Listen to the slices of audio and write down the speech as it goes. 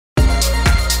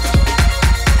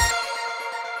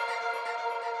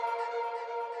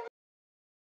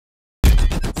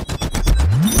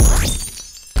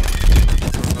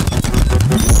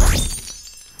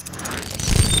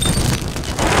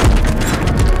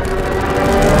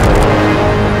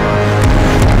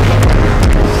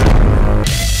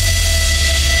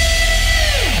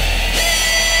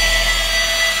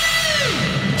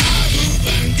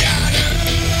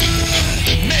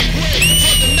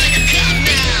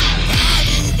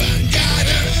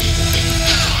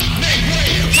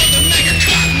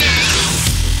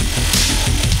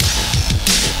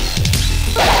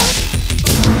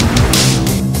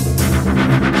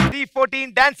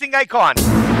Dancing icon.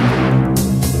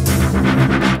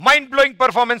 Mind blowing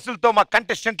performance లతో మా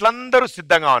కంటెస్టెంట్లు అందరూ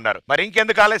సిద్ధంగా ఉన్నారు. మరి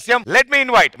ఇంకెందుకు ఆలస్యం, let me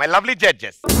invite my lovely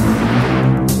judges.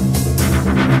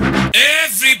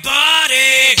 Everybody,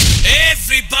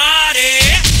 everybody,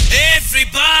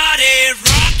 everybody,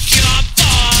 rock your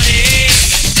body.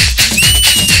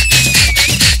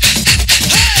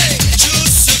 Hey,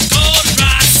 చూసుకో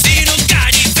రాసిను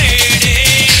గాడి వేడే.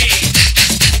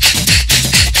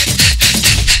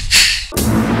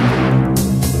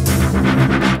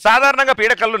 సాధారణంగా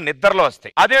పీడకళ్ళు నిద్రలో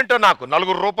వస్తాయి. అదేంటో నాకు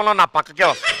నలుగురు రూపంలో నా పక్కకే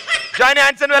వస్తాయి. Join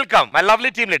hands and welcome my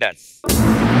lovely team leaders.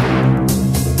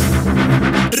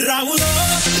 రావులో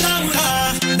రావులా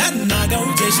నన్నగం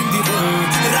చేసింది రో,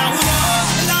 రావులో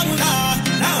రావులా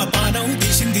నా పానం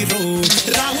తీసింది రో,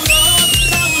 రావులో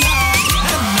రావులా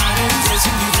నన్నగం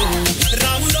చేసింది రో,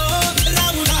 రావులో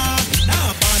రావులా నా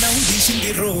పానం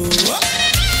తీసింది రో.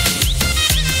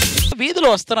 వీధిలో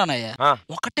వస్తున్నానయ్యా,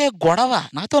 ఒకటే గొడవ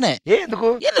నాతోనే. ఎందుకు?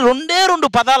 రెండు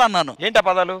పదాలు అన్నాను. ఏంటా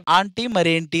పదాలు? ఆంటీ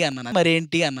మరేంటి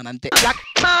అన్నాను అంతే.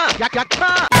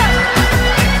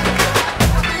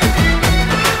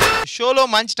 షోలో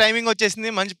మంచి టైమింగ్ వచ్చేసింది,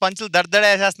 మంచి పంచులు దర్దడ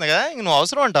వేసేస్తున్నా కదా, ఇంక నువ్వు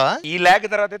అవసరం అంటావా? ఈ లేక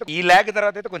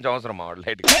తర్వాత అయితే కొంచెం అవసరం అవ్వడు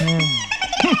లైట్.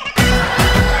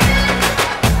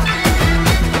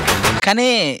 కానీ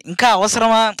ఇంకా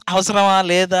అవసరమా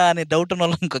లేదా అని డౌట్ ఉన్న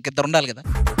వాళ్ళు ఇంకొక ఇద్దరు ఉండాలి కదా.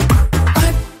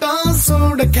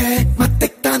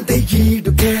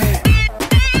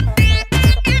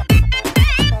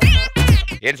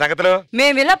 ఏంటి సంగతులు?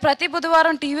 మేము ఇలా ప్రతి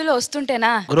బుధవారం టీవీలో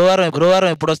వస్తుంటేనా? గురువారం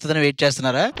ఎప్పుడు వస్తుందని వెయిట్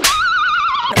చేస్తున్నారా?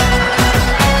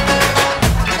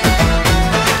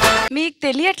 మీకు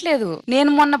తెలియట్లేదు, నేను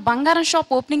మొన్న బంగారం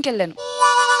షాప్ ఓపెనింగ్ వెళ్ళాను.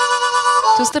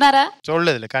 చూస్తున్నారా?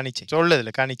 చూడలేదులే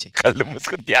కానిచ్చి కళ్ళు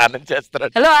మూసుకుని ధ్యానం చేస్తారా?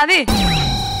 హలో ఆది,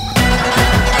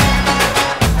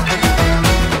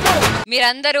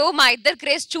 మీరందరూ మా ఇద్దరు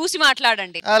క్రేజ్ చూసి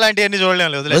మాట్లాడండి. అలాంటివన్నీ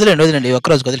చూడలేము. వదిలేండి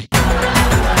ఒక్కరోజు వదిలి.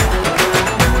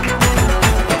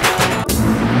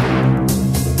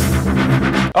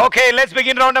 Okay, let's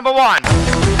begin round number 1.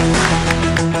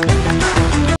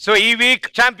 So, ee week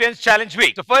Champions Challenge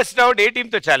week. So, first round, A team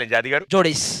to challenge, Aadi garu.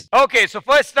 Jodis. Okay, so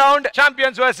first round,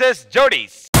 Champions versus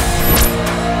Jodis.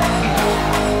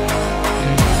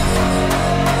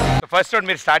 So, first round,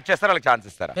 మీరు start చేస్తారా వాళ్ళకి chance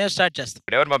ఇస్తారా? మేము start చేస్తాం.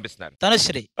 ఇప్పుడు ఎవరు పంపిస్తున్నారు?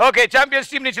 Tanushree. Okay, Champions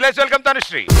team నుంచి let's welcome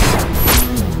Tanushree.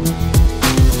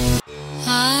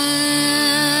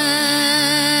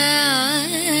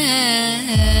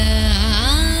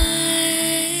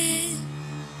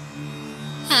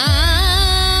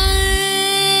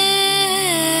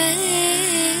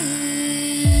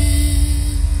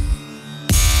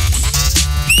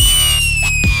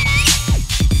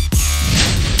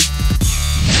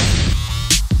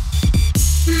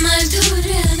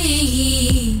 మధురమే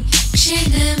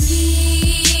క్షణమే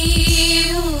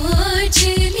ఓ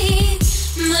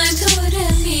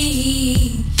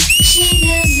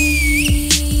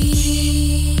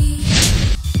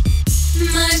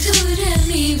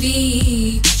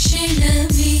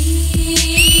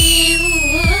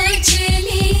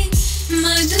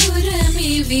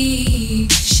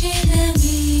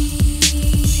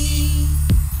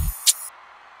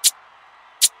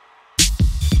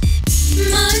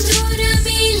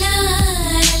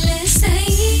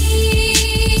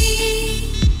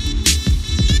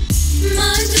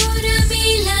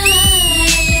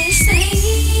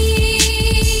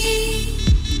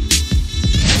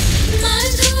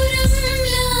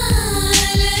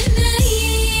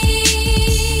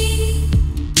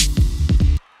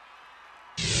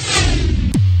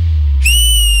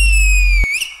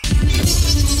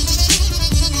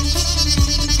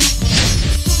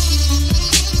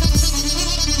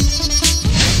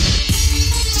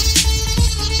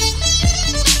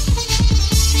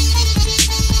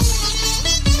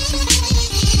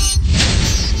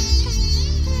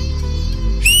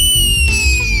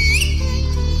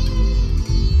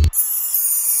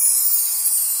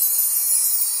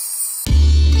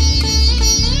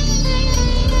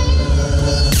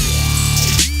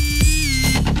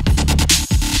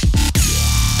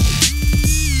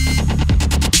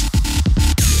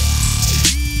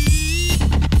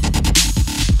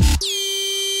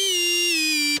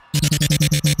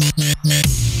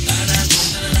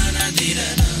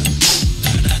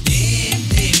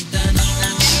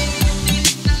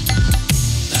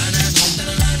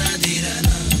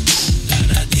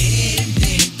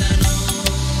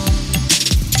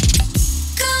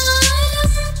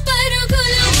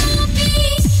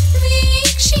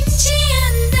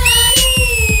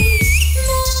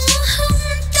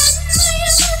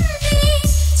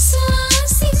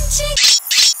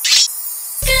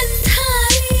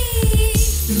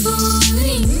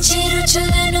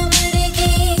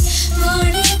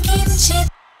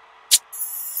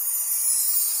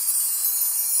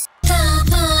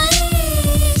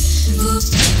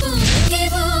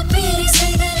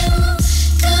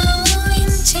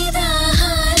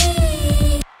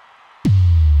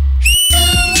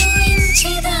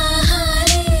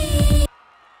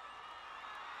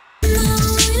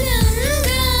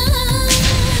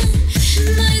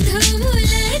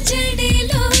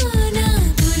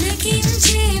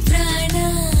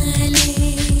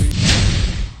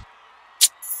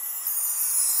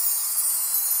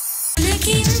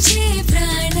పులకించే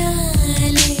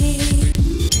ప్రాణాలే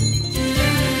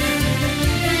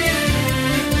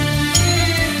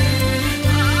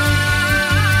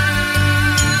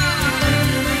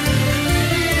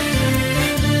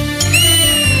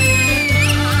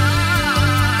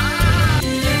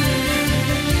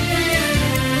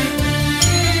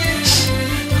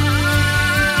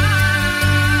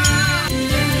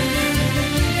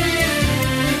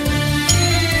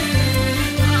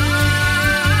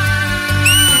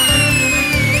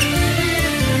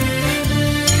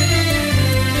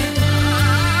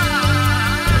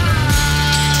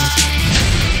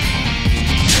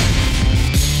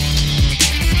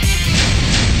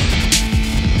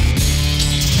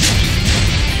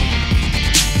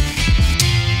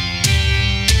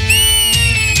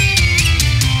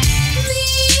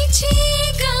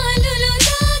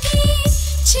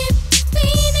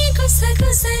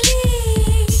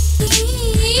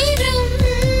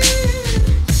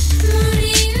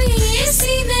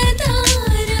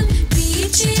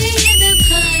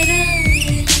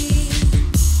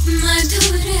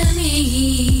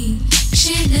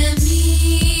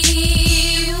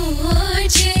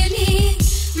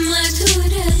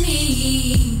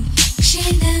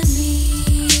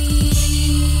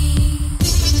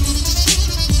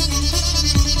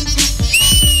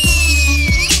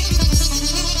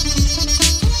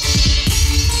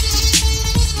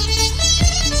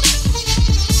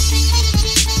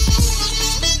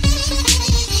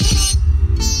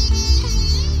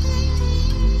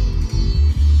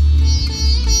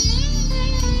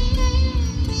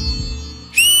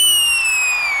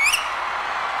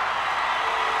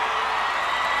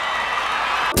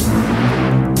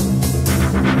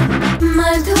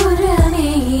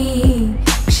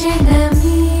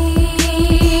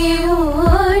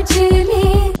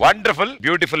వండర్ఫుల్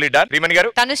బ్యూటిఫుల్లీ డన్. రీమన్ గారు,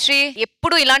 తనుశ్రీ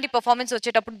ఎప్పుడు ఇలాంటి పర్ఫార్మెన్స్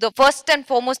వచ్చేటప్పుడు the first and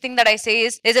foremost thing that I say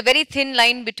is there is a very thin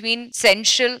line between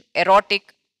sensual, erotic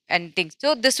and things. So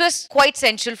this was quite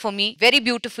sensual for me, very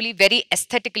beautifully, very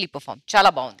aesthetically performed.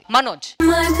 Chala baagundi. Manoj.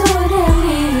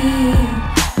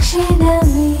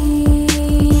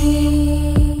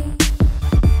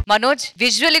 Manoj,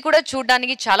 visually kuda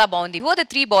చూడడానికి చాలా బాగుంది. Who are the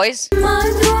three boys?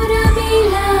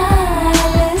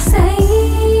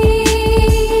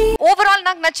 Overall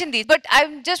నాకు నచ్చింది, but I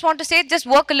just want to say just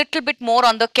work a little bit more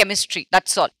on the chemistry.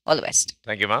 That's all. All the best.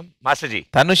 Thank you ma'am. Master ji.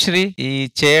 Tanushree, ఈ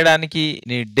చేయడానికి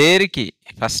నీ డేర్కి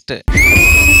first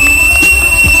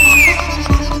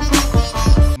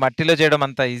మట్టిలో చేయడం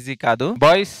అంత easy కాదు.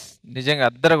 Boys నిజంగా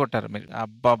అద్దర కొట్టారు మీరు.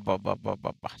 అబ్బా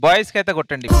బాయ్స్ కి అయితే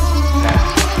కొట్టండి.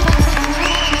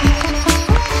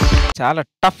 చాలా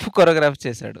టఫ్ కొరియోగ్రాఫ్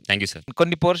చేశాడు. Thank you sir.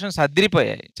 కొన్ని పోర్షన్స్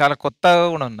అదిరిపోయాయి, చాలా కొత్తగా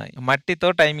కూడా ఉన్నాయి. మట్టితో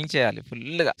టైమింగ్ చేయాలి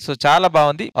ఫుల్ గా. సో చాలా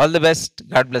బాగుంది. All the best.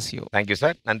 God bless you. Thank you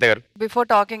sir. నంద గారు. Before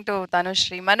talking to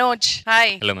Tanushree, Manoj, hi.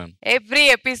 Hello ma'am. Every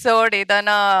episode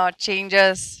ఏదైనా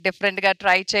changes different గా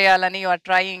try చేయాలని you are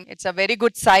trying. It's a very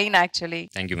good sign actually.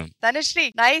 Thank you ma'am. Tanushree,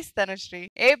 nice Tanushree.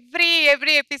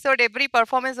 Every episode, every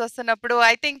performance వస్తున్నప్పుడు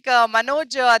I think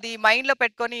Manoj అది mind లో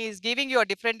పెట్టుకొని is giving you a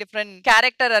different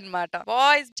character అన్నమాట.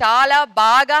 Boys చాలా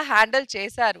బాగా handle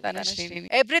చేశారు Tanushree.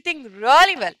 Everything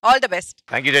really well. All the best.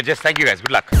 Thank you judges. Thank you guys.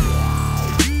 Good luck.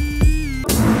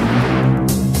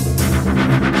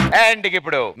 And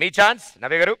ఇప్పుడు మీ chance.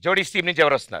 నవ్య గారు, జోడీస్ టీం నుంచి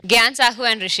ఎవరు వస్తున్నారు? Gyan, Sahu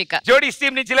and Rishika. జోడీస్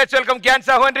team నుంచి let's welcome gain,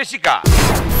 Sahu and Rishika.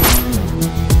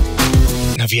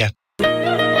 నవ్య,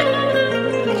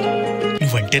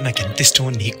 నువ్వంటే నాకెంత ఇష్టమో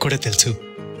నీకు కూడా తెలుసు.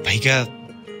 పైగా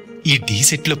ఈ డీ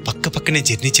సెట్ లో పక్కనే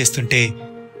జర్నీ చేస్తుంటే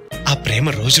ఆ ప్రేమ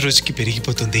రోజు రోజుకి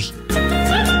పెరిగిపోతుంది.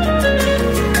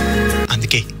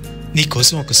 అందుకే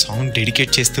నీకోసం ఒక సాంగ్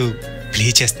డెడికేట్ చేస్తూ ప్లే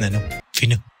చేస్తున్నాను,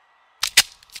 విను.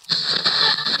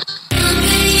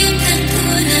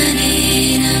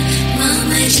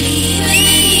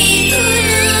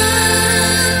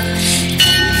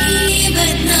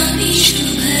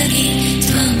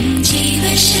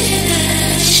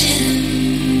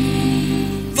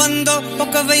 వందో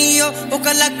ఒక వెయ్యో ఒక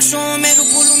లక్షో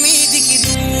మెరుపులు మీదికి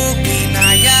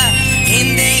దూకినాయా,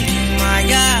 ఏందే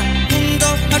మాయా ఉందో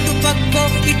అటు పక్కో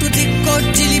ఇటు దిక్కో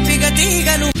చిలిపిగ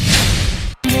తీగలు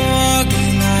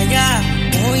మోగినాయా,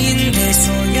 పోయిందే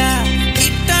సోయా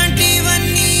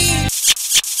ఇట్లాంటివన్నీ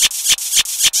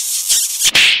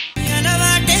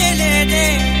అలవాటే లేదే,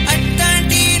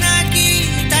 అట్లాంటి నాకి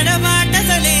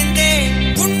తడబాటసలేందే,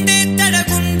 గుండె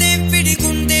తడగుందే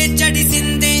పిడిగుండే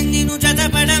చడిసిందే, నిన్ను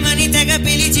చదపడమని తెగ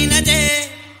పిలిచినదే.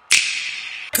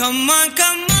 కమ్మా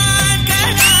కమ్మా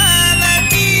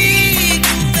కళావతి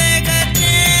నువ్వే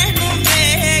గతే నువ్వే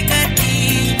గతి,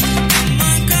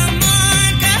 కమ్మా కమ్మా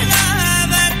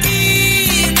కళావతి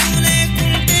నువ్వు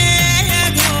లేకుంటే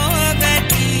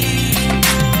అధోగతి.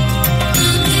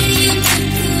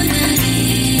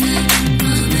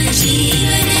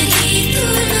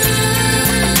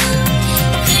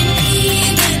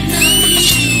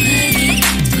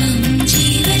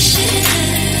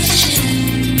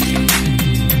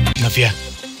 నవ్య,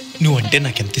 నువ్వంటే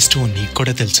నాకెంత ఇష్టమో నీకు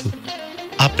కూడా తెలుసు.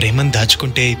 ఆ ప్రేమను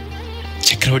దాచుకుంటే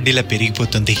చక్రవడ్డీలా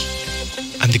పెరిగిపోతుంది.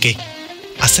 అందుకే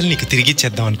అసలు నీకు తిరిగి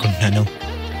చేద్దాం అనుకుంటున్నాను.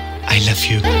 I love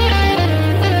you.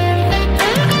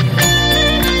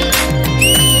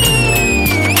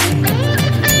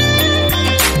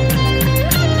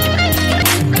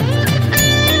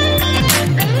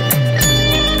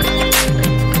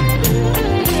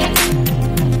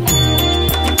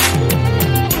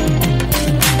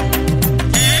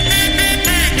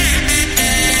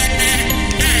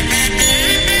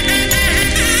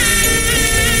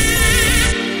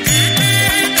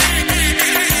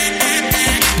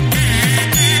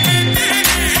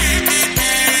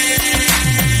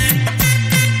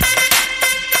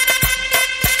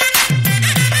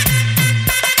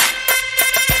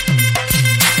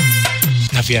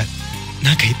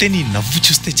 నాకైతే నీ నవ్వు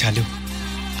చూస్తే చాలు,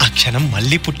 ఆ క్షణం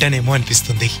మళ్ళీ పుట్టానేమో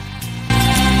అనిపిస్తుంది.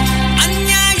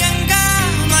 అన్యాయంగా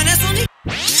మనసుని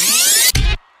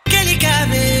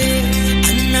కలిగావే,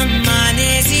 అన్నం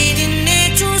మానేసి నిన్నే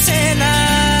చూసేలా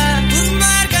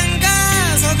దుర్మార్గంగా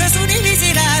సొగసుని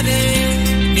విసిరావే,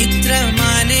 నిద్ర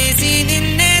మానేసి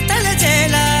నిన్నే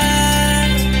తలచేలా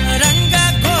రంగ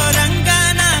ఘోరంగా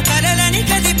నా కలలని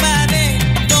కదిపావే,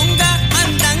 దొంగ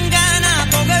అందంగా నా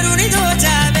పొగరుని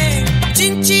దోచావే,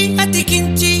 చించి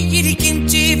అతికించి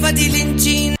ఇరికించి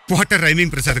వదిలించి వాటర్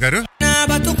రైమింగ్ ప్రసాద్ గారు నా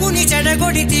బతుకుని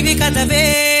చెడగొడితివి కదవే.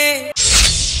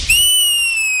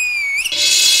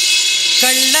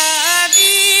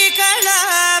 కళ్ళాది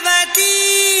కళావతి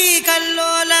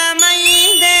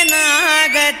కల్లోలమైందే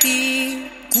నాగతి,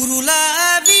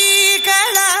 కురులావి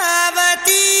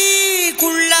కళావతి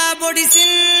కుళ్ళ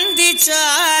బొడిసింది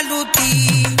చాలుతి.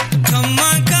 కమ్మ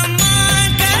కమ్మ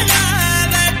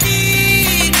కళావతి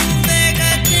నువ్వే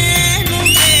గతే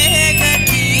నువ్వే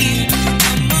గతి,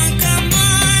 కమ్మ కమ్మ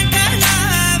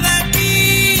కళావతి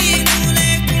నువ్వు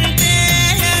లేకుంటే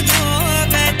అదో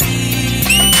గతి.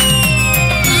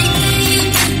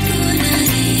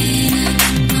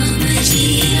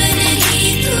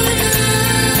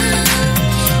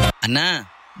 అన్నా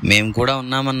మేము కూడా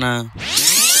ఉన్నామన్నా.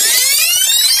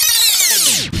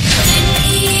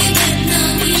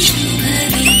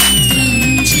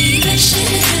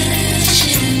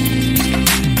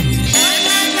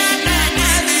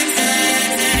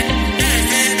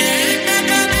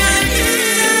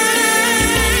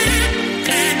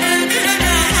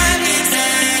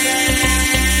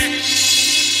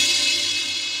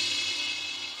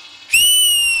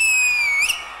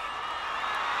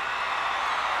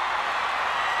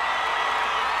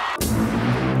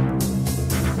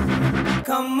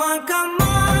 కమ్మ కమ్మ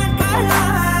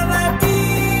కళావతి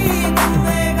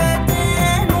నువ్వే గతే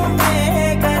నువ్వే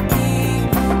గతి.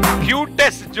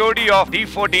 క్యూటెస్ట్ జోడీ of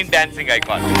D14 dancing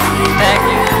icon.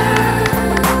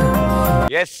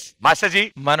 Yes master G,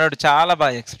 మనోడు చాలా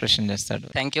బాగా ఎక్స్ప్రెషన్ చేస్తాడు.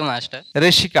 Thank you master.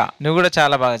 రిషిక, నువ్వు కూడా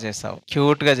చాలా బాగా చేసావు,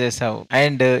 క్యూట్ గా చేసావు.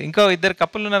 అండ్ ఇంకో ఇద్దరు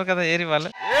కప్పులు ఉన్నారు కదా, ఏరి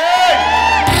వాళ్ళు.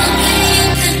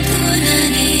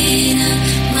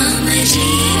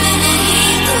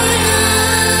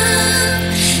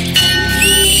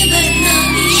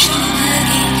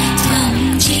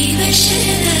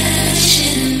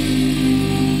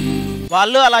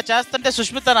 వాళ్ళు అలా చేస్తుంటే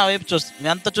సుష్మిత నా వైపు చూస్తుంది.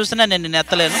 ఎంత చూసినా నేను నిన్ను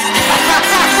ఎత్తలేను.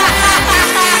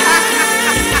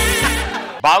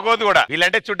 బాగోదు కూడా,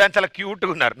 వీళ్ళంటే చూడడానికి చాలా క్యూట్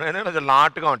గా ఉన్నారు,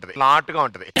 లాట్ గా ఉంటది, లాట్ గా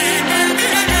ఉంటది.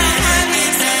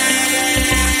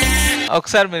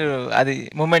 ఒకసారి మీరు అది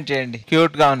మూమెంట్ చేయండి,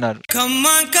 క్యూట్ గా ఉన్నారు. కమ్మ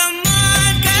కమ్మ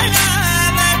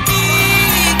కళావతి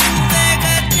నువ్వే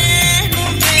గతే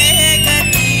నువ్వే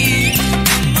గతి,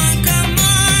 కమ్మ కమ్మ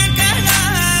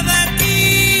కళావతి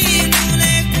నువ్వు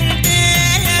లేకుంటే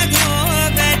అదో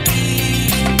గతి.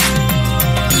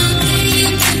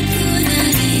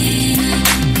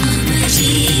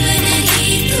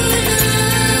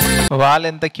 వాళ్ళు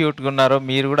ఎంత క్యూట్ గా ఉన్నారో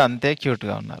మీరు కూడా అంతే క్యూట్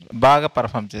గా ఉన్నారు. బాగా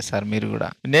పర్ఫామ్ చేశారు మీరు కూడా.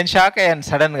 నేను షాక్ అయ్యాను,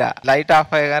 సడన్ గా లైట్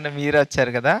ఆఫ్ అయ్యగానే మీరు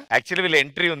వచ్చారు కదా. యాక్చువల్లీ వీళ్ళ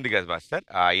ఎంట్రీ ఉంది కదా మాస్టర్,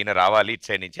 ఈయన రావాలి ఇటు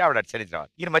సైడ్ నుంచి, ఆవిడ అటు సైడ్ నుంచి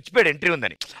రావాలి. ఈయన మర్చిపోయాడు ఎంట్రీ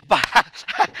ఉందని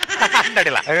అన్నాడు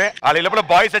ఇలా. వాళ్ళ లోపల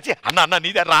బాయ్స్ వచ్చి అన్న అన్న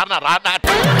నీదే రానా రానా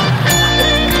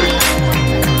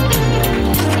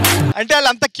అంటే వాళ్ళు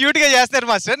అంత క్యూట్ గా చేస్తారు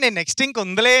మాస్టర్. నేను నెక్స్ట్ ఇంక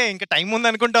ఉందలే, ఇంకా టైం ఉంది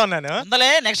అనుకుంటా ఉన్నాను. ఉందలే,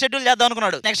 నెక్స్ట్ షెడ్యూల్ చేద్దాం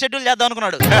అనుకున్నాడు.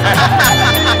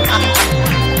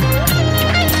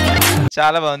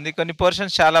 చాలా బాగుంది, కొన్ని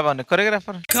పోర్షన్స్ చాలా బాగున్నాయి.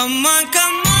 కొరియోగ్రాఫర్ కమ్మ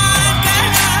కమ్మ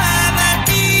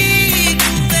కళావతి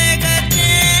నువ్వే గతే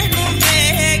నువ్వే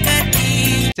గతి.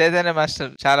 చైతన్య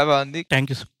మాస్టర్ చాలా బాగుంది.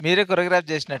 Thank you. మీరే కొరియోగ్రాఫ్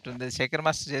చేసినట్టుంది. శేఖర్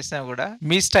మాస్టర్ చేసినా కూడా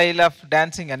మీ స్టైల్ ఆఫ్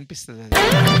డాన్సింగ్ అనిపిస్తుంది.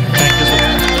 Thank you.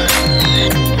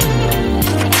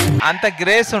 అంత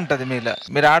గ్రేస్ ఉంటది మీలో.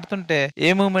 మీరు ఆడుతుంటే ఏ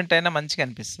మూమెంట్ అయినా మంచిగా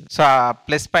అనిపిస్తుంది. సో ఆ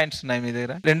ప్లస్ పాయింట్స్ ఉన్నాయి మీ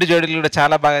దగ్గర. 2 జోడీలు కూడా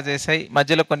చాలా బాగా చేశాయి.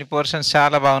 మధ్యలో కొన్ని పోర్షన్స్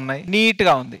చాలా బాగున్నాయి. నీట్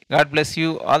గా ఉంది. God bless you.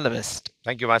 All the best.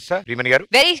 Thank you master. Priyamani గారు.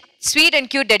 Very sweet and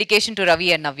cute dedication to Ravi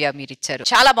and నవ్య మీరు ఇచ్చారు.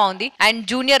 చాలా బాగుంది. And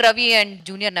junior Ravi and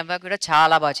junior నవ్య కూడా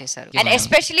చాలా బాగా చేశారు. అండ్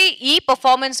ఎస్పెషలీ ఈ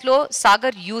పర్ఫార్మెన్స్ లో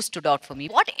Sagar use to doubt for me.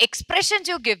 What expressions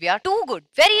you give yeah. Too good.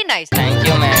 Very nice. Thank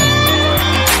you ma'am.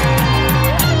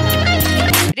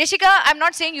 Rishika, I'm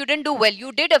not saying you didn't do well. You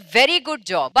did a very good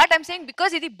job. But I'm saying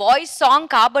because ఇది boys song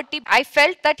కాబట్టి I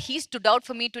felt that he stood out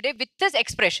for me today with his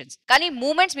expressions. కానీ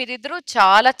moments మీరిద్దరు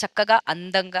చాలా చక్కగా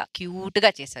అందంగా cute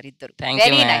గా చేశారు ఇద్దరు.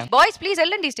 Very nice. బాయ్స్ ప్లీజ్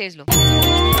వెళ్ళండి స్టేజ్ లో.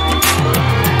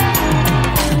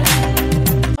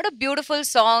 What a beautiful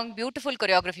song, beautiful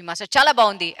choreography master. Chala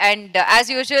baundi. And as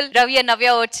usual, Ravi and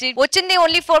Navya ochindi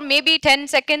only for maybe 10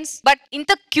 seconds. But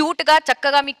inta cute ga,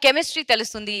 chakkaga mi chemistry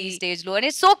telustundi ee stage lo. And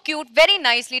it's so cute, very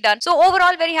nicely done. So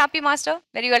overall, very happy master.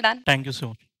 Very well done. Thank you so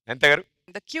much. Anta garu.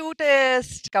 The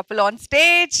cutest couple on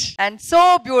stage and so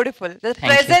beautiful. The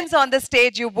presence on the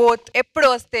stage you both eppudu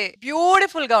vaste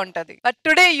beautiful ga untadi. But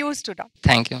today you stood out.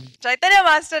 Thank you. Chaitanya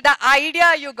master, the idea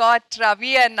you got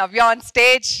Ravi and Navya on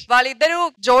stage, వాళ్ళిద్దరూ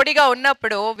జోడిగా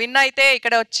ఉన్నప్పుడు win అయితే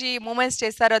ఇక్కడ వచ్చి moments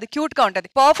చేస్తారు. అది cute గా ఉంటది.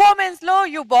 Performance లో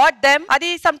యూ బాట్ దెమ్.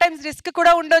 అది సమ్ టైమ్స్ రిస్క్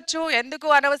కూడా ఉండొచ్చు. ఎందుకు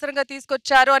అనవసరంగా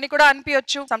తీసుకొచ్చారు అని కూడా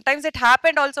అనిపించచ్చు. Some times it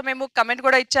happened also. మేము కమెంట్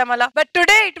కూడా ఇచ్చాము అలా. But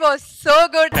today it was so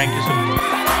good. Thank you so much.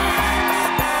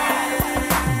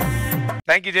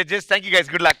 Thank you judges. Thank you guys.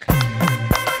 Good luck.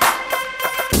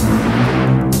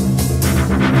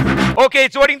 Okay,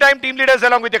 it's voting time. Team leaders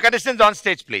along with your contestants on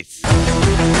stage, please.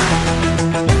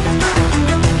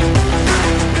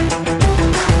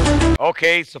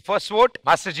 Okay, so first vote,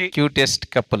 Master Ji. Cutest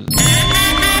couple.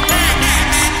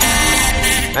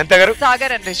 Nandita garu.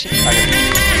 Sagar and Rishika.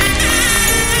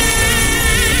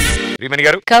 Priyamani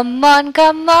garu. Come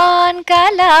on,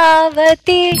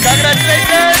 Kalavati.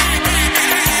 Congratulations.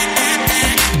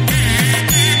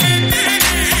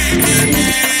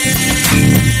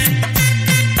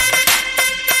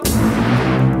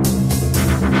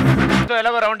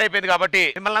 ఎలాగో round అయిపోయింది కాబట్టి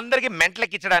మిమ్మల్ని అందరికి mental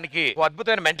ఎక్కించడానికి ఒక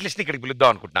అద్భుతమైన mentalist ని ఇక్కడికి పిలుద్దాం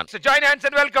అనుకుంటున్నాను. So join hands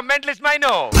and welcome mentalist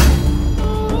mine.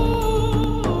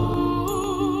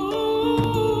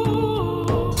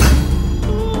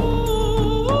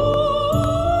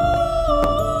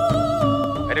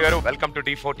 గారు welcome to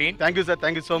D14. Thank you sir.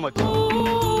 Thank you so much.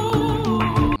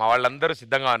 మా వాళ్ళందరూ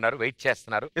సిద్ధంగా ఉన్నారు, వెయిట్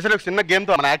చేస్తున్నారు. ఈసారి ఒక చిన్న గేమ్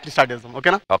తో మన యాక్ట్ స్టార్ట్ చేద్దాం.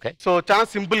 ఓకేనా? ఓకే. సో చాలా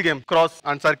simple game. Cross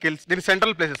and circles. దీని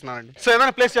సెంట్రల్ ప్లేస్ ఇస్తున్నానండి. సో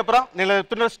ఏదైనా ప్లేస్ చెప్పరా? నేను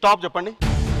చెప్తున్నా స్టాప్ చెప్పండి.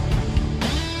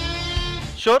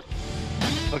 షూర్?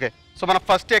 ఓకే. సో మన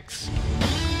ఫస్ట్ ఎక్స్,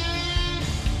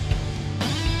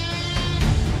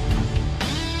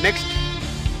 నెక్స్ట్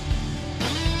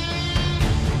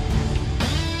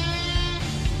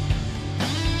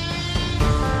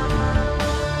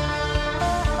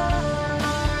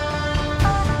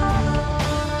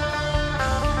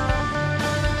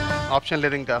ఆప్షన్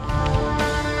లేదు ఇంకా.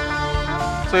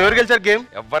 సో ఎవరు గెలిచారు గేమ్?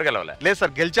 ఎవ్వరు గెలవలే. లేదు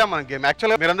సార్, గెలిచాం మన గేమ్.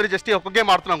 యాక్చువల్గా మీరందరూ జస్ట్ ఒక గేమ్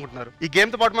ఆడుతున్నాం అనుకుంటున్నారు. ఈ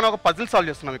గేమ్ తో పాటు మనం ఒక పజిల్ సాల్వ్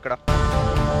చేస్తున్నాం ఇక్కడ.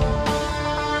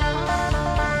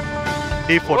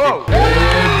 D14.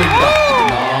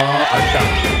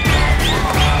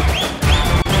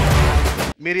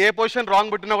 మీరు ఏ పొజిషన్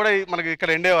రాంగ్ పెట్టినా కూడా మనకి ఇక్కడ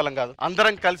ఎండే వాళ్ళం కాదు.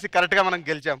 అందరం కలిసి కరెక్ట్ గా మనం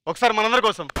గెలిచాం. ఒకసారి మనందరి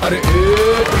కోసం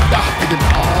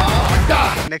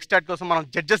నెక్స్ట్ స్టార్ట్ కోసం మనం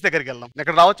జడ్జెస్ దగ్గరికి వెళ్దాం.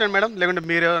 ఇక్కడ రావచ్చండి మేడం, లేకుంటే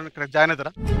మీరు ఇక్కడ జాయిన్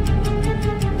అవుతారా?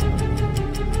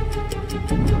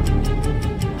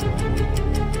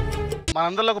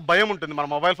 మనందరిలో ఒక భయం ఉంటుంది మన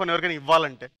మొబైల్ ఫోన్ ఎవరికైనా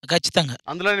ఇవ్వాలంటే. ఖచ్చితంగా.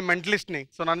 అందులో నేను మెంటలిస్ట్ ని.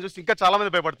 సో నన్ను చూసి ఇంకా చాలా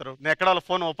మంది భయపడతారు నేను ఎక్కడ వాళ్ళ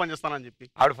ఫోన్ ఓపెన్ చేస్తానని చెప్పి.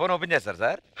 ఆవిడ ఫోన్ ఓపెన్ చేస్తారు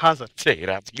సార్? సార్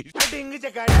చేయరా ప్లీజ్.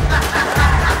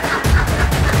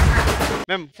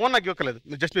 మేము ఫోన్ నాకు ఇవ్వలేదు,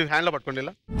 మీరు జస్ట్ మీ హ్యాండ్ లో పట్టుకోండి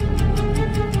ఇలా.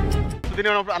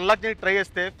 దీన్ని అన్లాక్ చేసి ట్రై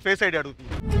చేస్తే ఫేస్ ఐడి అడుగుతుంది.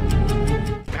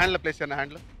 హ్యాండ్ లో ప్లేస్ చేయండి.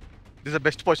 హ్యాండ్ లో this the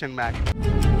best position Mac.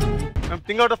 మేము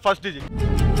think out the first digit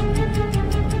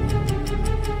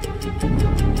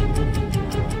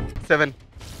 7.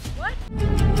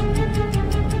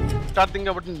 Start thinking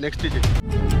about the next digit.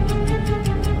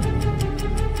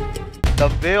 The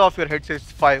wave of your head says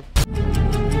 5.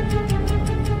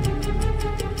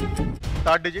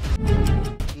 Third digit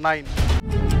 9.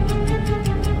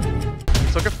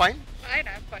 It's okay, fine? Fine,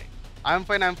 I'm fine.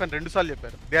 I'm fine. రెండు సార్లు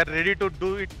చెప్పారు. They are ready to do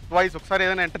it twice. ఒకసారి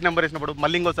ఏదైనా enter number వేసినప్పుడు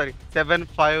మళ్ళీ ఇంకోసారి 7,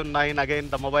 5, 9 again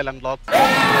the mobile unlocks.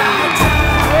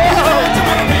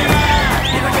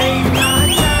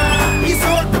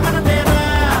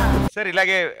 Sir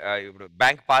ఇలాగే ఇప్పుడు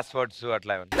బ్యాంక్ పాస్వర్డ్స్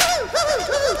అట్లా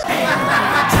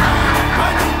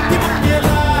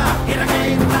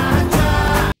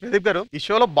ప్రదీప్ గారు, ఈ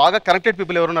షోలో బాగా కనెక్టెడ్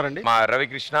పీపుల్ ఎవరున్నారండి? మా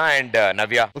రవికృష్ణ అండ్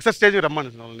నవ్య. ఒకసారి స్టేజ్ రమ్మని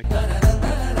వాళ్ళని.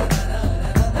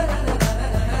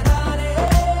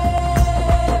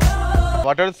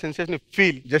 What ever sensation you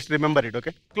feel just remember it.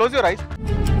 Okay, close your eyes.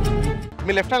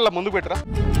 Me left hand ఇలా ముందుకు పెట్టరా.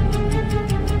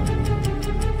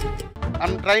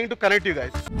 I'm trying to connect you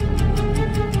guys.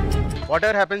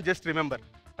 Whatever happens, just remember.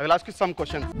 I will ask you some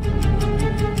questions.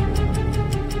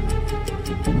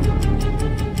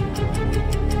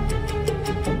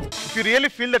 If you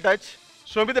really feel the touch,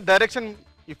 show me the direction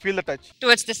you feel the touch.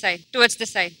 Towards the side. Towards the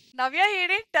side. Navya, he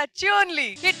didn't touch you only.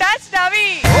 He touched Navi.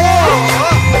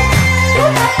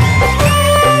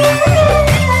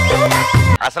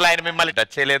 అసలు ఆయన మిమ్మల్ని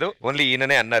touch చేయలేదు, only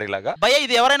ఈయననే అన్నారు ఇలాగా. భయ్య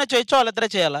ఇది ఎవరైనా చేయొచ్చో వాళ్ళిద్దరే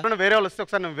చేయాలా? వేరే వాళ్ళు వస్తే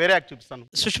ఒకసారి నేను వేరే యాక్ట్ చూపిస్తాను.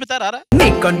 సుష్మిత రారా? నీ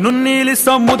కన్ను నీలి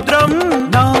సముద్రం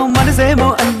నా మనసేమో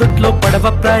అందుట్లో పడవ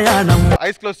ప్రయాణం.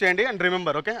 ఐస్ క్లోజ్ చేయండి and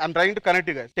remember. Okay, I'm trying to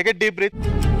connect you guys. Take a deep breath.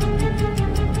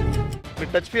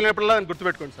 మీరు టచ్ ఫీల్ అయినప్పుడల్లా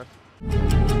గుర్తుపెట్టుకోండి సార్.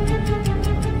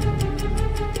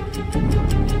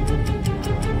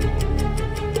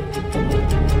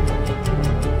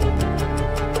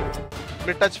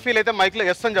 మీరు టచ్ ఫీల్ అయితే మైక్ లో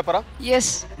ఎస్ అని చెప్పరా? ఎస్.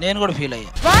 నేను కూడా ఫీల్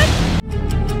అయ్యా.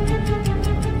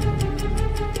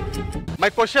 My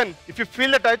question, if you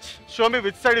feel the touch, show me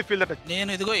which side you feel the touch. నేను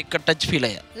ఇదిగో ఇక్కడ టచ్ ఫీల్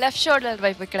అయ్యా. లెఫ్ట్ షోల్డర్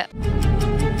వైపు ఇక్కడ.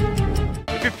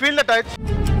 If you feel the touch,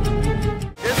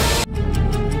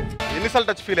 ఎన్నిసార్లు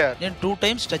టచ్ ఫీల్ అయ్యారు? నేను 2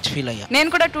 times టచ్ ఫీల్ అయ్యా. నేను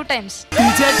కూడా 2 times.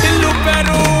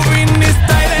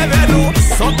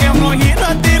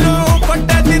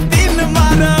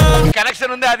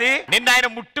 కనెక్షన్ ఉంది, అది నిన్న ఆయన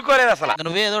ముట్టుకోలేదు అసలు.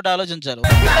 నువ్వే ఏదో ఆలోచించారు.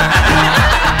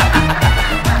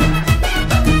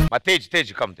 తేజ్ తేజ్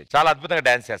కమ్ తేజ్ చాలా అద్భుతంగా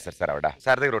డాన్స్ చేస్తారు సార్ ఆవిడ.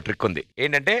 సార్ దగ్గర ఒక ట్రిక్ ఉంది,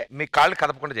 ఏంటంటే మీ కాళ్ళు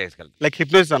కదపకుండా చేయగలరు. లైక్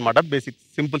హిప్నోసిస్ అన్నమాట, బేసిక్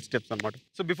సింపుల్ స్టెప్స్ అన్నమాట.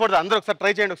 సో బిఫోర్ అందరూ ఒకసారి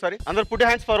ట్రై చేయండి. ఒకసారి అందరూ పుట్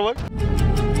హ్యాండ్స్ ఫార్వర్డ్.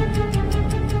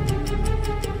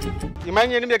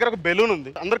 ఇమాజిన్ చేయండి, మీ దగ్గర ఒక బెలూన్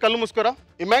ఉంది. అందరు కళ్ళు మూసుకోరా.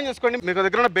 ఇమాజిన్ చేసుకోండి, మీ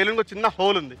దగ్గర ఉన్న బెలూన్ ఒక చిన్న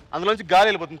హోల్ ఉంది, అందులోంచి గాలి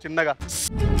వెళ్ళిపోతుంది చిన్నగా.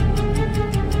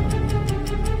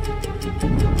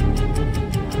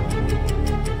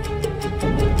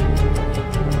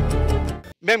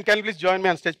 Ma'am, can you please join me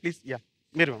on stage, please? Yeah,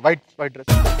 Mynu, white dress.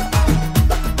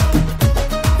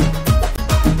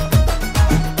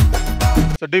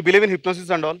 So, do you believe in hypnosis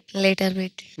and all? Later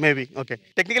bit. Maybe. Okay.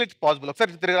 Technically, it's possible. Sir,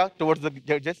 towards the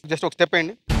judges. Just a step in.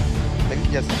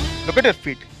 Yes. Look at your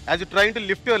feet. As you're trying to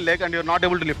lift your leg and you're not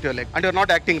able to lift your leg, and you're not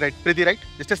acting right. Pretty right?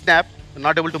 Just a snap. You're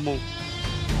not able to move.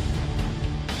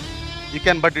 You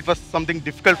can, but it was something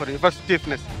difficult for you. It was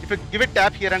stiffness. If you give a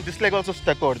tap here and this leg also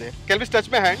stuck over there. Can you please touch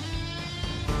my hand?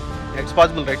 Yeah, it's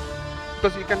possible, right?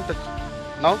 Because you can touch.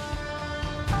 Now?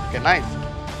 Okay, nice.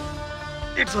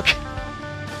 It's okay.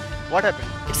 What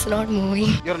happened? It's not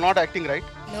moving. You're not acting right?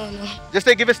 No, no. Just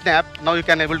give a snap. Now you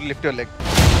can able to lift your leg.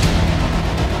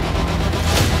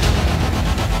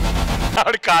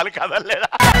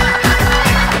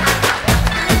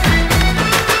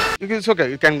 It's okay.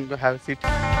 You can have a seat.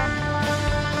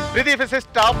 Pradeep, if it says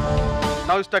stop,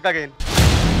 now you stuck again.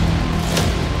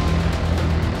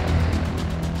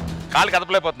 కాలు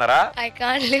కదపలేకపోతున్నారా? I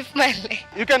can't lift my leg.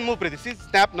 You can move, Pradeep. See,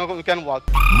 snap. Now you can walk.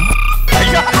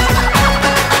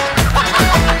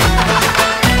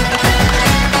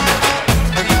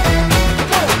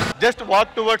 Just walk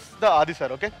towards the Aadi sir,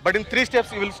 okay? But in 3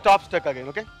 steps, you will stop stuck again,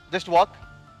 okay? Just walk.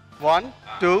 1,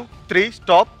 2, 3,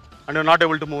 stop. And you're not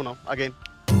able to move now, again.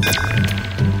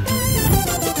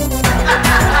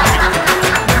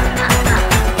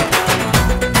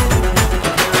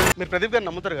 మీరు ప్రదీప్ గారు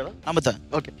నమ్ముతారు కదా? నమ్ముతా.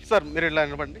 Okay sir, మీరు ఇలా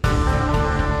నిలబడండి.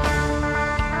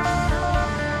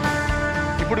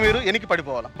 ఇప్పుడు మీరు ఎనికి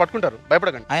పడిపోవాలా? పట్టుకుంటారు,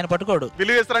 భయపడకండి. ఆయన పట్టుకోడు.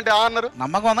 బిలీవ్ చేస్తారంటే ఆ అన్నారు.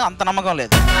 నమ్మకం ఉందా? అంత నమ్మకం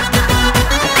లేదు.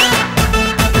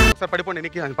 ఒకసారి పడిపోండి,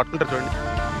 ఎనికి ఆయన పట్టుకుంటారు చూడండి.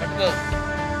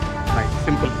 Nice,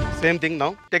 simple. Same thing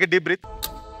now. Take a deep breath.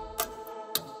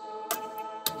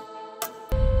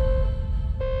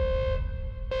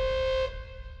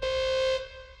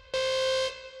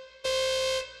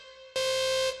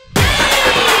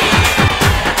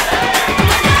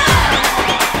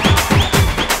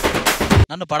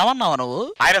 నన్ను పడమన్నావా నువ్వు?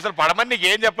 ఆయన అసలు పడమని నీకు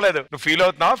ఏం చెప్పలేదు. నువ్వు ఫీల్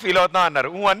అవుతున్నావు అన్నారు.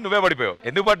 అని నువ్వే పడిపోయావు.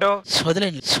 ఎందుకు పడ్డావు?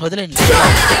 వదిలేండి.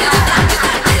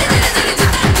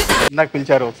 నాకు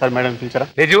పిలిచారు ఒకసారి, మేడం పిలిచారా?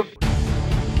 తేజు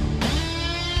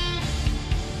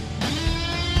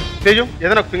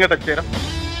ఏదైనా ఒక ఫింగర్ టచ్ చేయరా?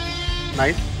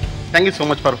 Nice. Thank you so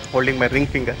much for holding my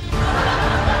ring finger.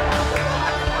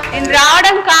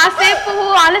 రావడం కాసేపు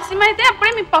ఆలస్యం అయితే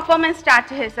అప్పుడే మీ పర్ఫార్మెన్స్ స్టార్ట్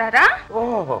చేశారా?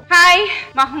 Hi,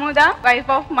 Mahmooda, wife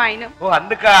of mine.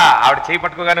 అందుక ఆవిడ చేయి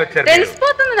పట్టుకోగానే వచ్చారు.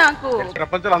 తెలిసిపోతుంది నాకు.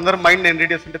 ప్రపంచంలో అందరూ మైండ్ నేను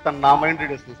రీడ్ చేస్తుంటే తను నా మైండ్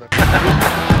రీడ్ చేస్తుంది సార్.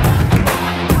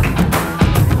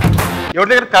 ఎవరి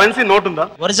దగ్గర కరెన్సీ నోట్ ఉందా?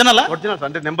 ఒరిజినల్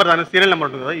అంటే నెంబర్, దాని సీరియల్ నెంబర్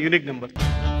ఉంటుంది కదా, unique number.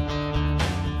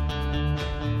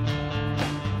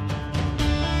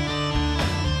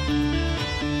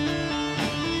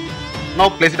 Now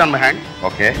place it on my hand.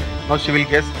 Okay. Now she will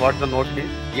guess what the note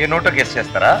is. A Noto guess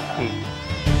చేస్తారా?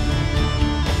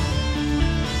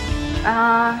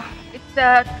 It's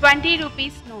a 20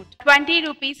 rupees note. 20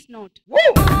 rupees note.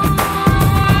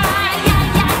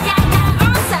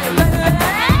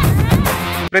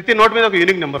 ప్రతి note మీద ఒక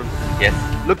unique number ఉంటుంది. Yes.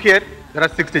 Look here, there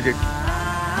are 6 digits.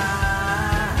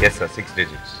 Yes sir, 6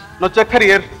 digits. Now check her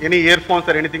ear, any earphones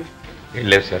or anything.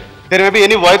 లేవు sir. There may be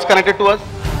any voice connected to us.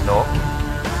 No.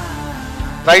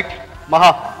 Right?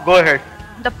 Maha, go ahead.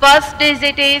 The first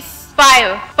digit is 5,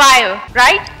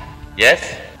 right? Yes.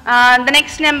 The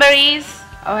next number is,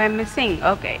 oh, I'm missing.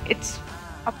 Okay, it's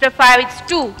after 5, it's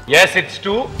 2. Yes, it's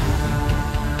 2.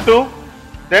 2.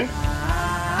 Then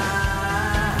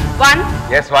 1.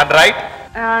 Yes, 1 right.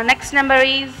 Next number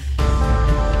is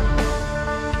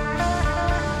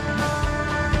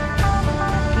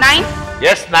 9.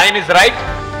 Yes, 9 is right.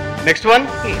 Next one.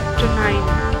 Okay, to 9.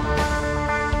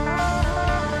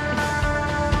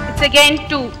 It's again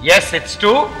 2. Yes, it's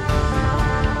 2.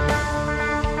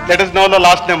 Let us know the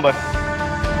last number.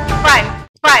 5.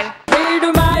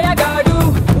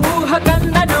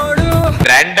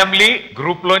 Randomly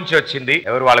group లోంచి వచ్చింది,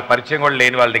 ఎవరు వాళ్ళకి పరిచయం కూడా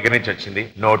లేని వాళ్ళ దగ్గర నుంచి వచ్చింది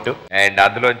నోటు, అండ్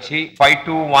అందులోంచి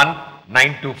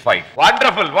 521925.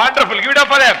 Wonderful wonderful, give it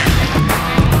up for them.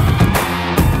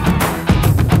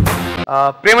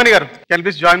 Premani garu, can you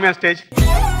please join me on stage?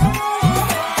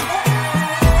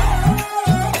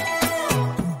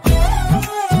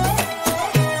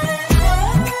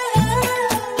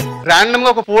 Random గా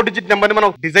ఒక 4 digit నెంబర్ ని మనం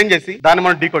డిజైన్ చేసి దాన్ని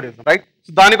మనం డీకోడ్ చేస్తాం, రైట్?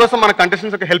 సో దానికోసం మన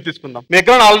కంటెస్టెంట్స్ ఒక హెల్ప్ తీసుకుందాం. మీ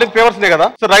దగ్గర ఆల్రెడీ పేపర్స్ ఉన్నాయి కదా,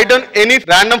 so right down any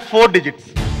random 4 digits.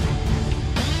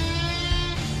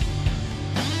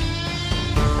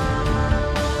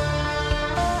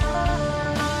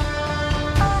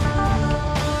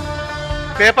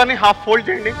 Paper ని హాఫ్ ఫోల్డ్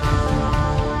చేయండి,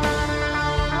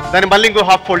 దాన్ని మళ్ళీ ఇంకో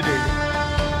హాఫ్ ఫోల్డ్ చేయండి.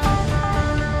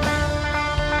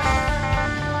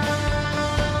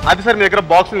 అది సార్ మీ దగ్గర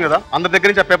బాక్స్ ఉంది కదా, అందరి దగ్గర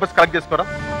నుంచి ఆ పేపర్స్ కలెక్ట్ చేసుకోరా.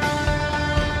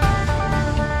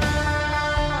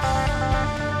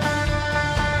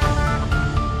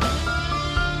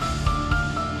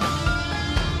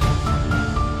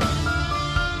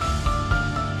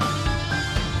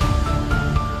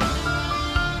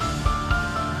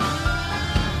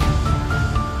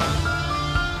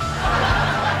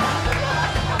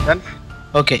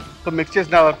 ఓకే. సో మిక్స్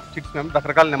చేసిన చిట్స్ మేము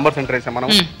రకరకాల నెంబర్స్ ఎంటర్ చేసాం మనం.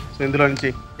 సో ఇందులో నుంచి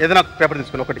ఏదైనా పేపర్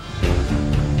తీసుకుని ఒకటి.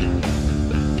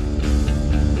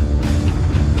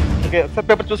 ఓకే సార్,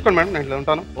 పేపర్ చూసుకోండి మేడం, నేను ఇట్లా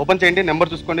ఉంటాను. ఓపెన్ చేయండి,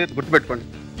 నెంబర్ చూసుకోండి, గుర్తుపెట్టుకోండి.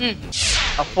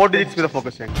 ఆ 4 digits మీద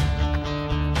ఫోకస్ చేయండి.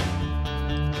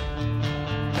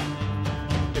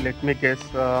 లెట్ మీ కేస్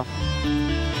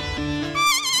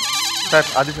సార్,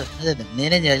 అది సార్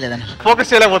నేనేం చేయలేదని ఫోకస్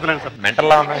చేయలేకపోతున్నాను సార్, మెంటల్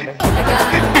లా ఉన్నాయండి.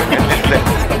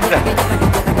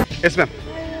 Yes ma'am.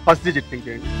 First digit think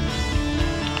చేయండి.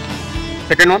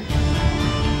 Second one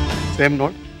same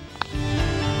note.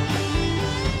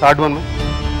 Third one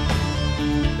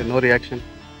no reaction,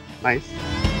 nice.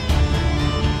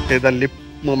 The lip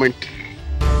movement.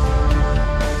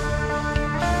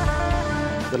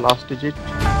 The last digit,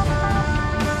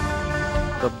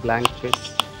 the blank face.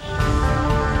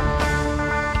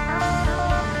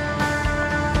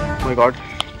 My God,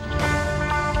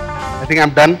 I think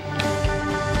I'm done.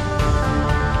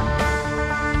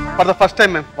 For the first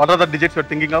time, ma'am, what are the digits you're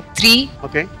thinking of? 3.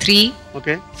 Okay. 3.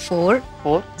 Okay. 4.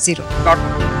 0. Not.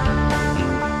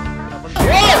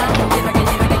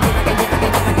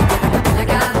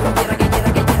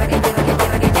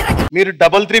 మీరు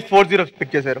 3340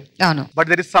 pick చేశారు. అవును. But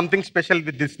there is something special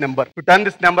with this number. To turn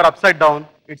this number upside down,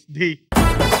 it's Dhee.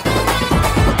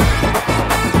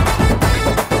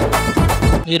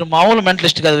 మీరు మామూలు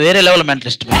mentalist కాదు, వేరే level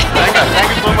mentalist.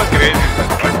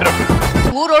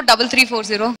 Who wrote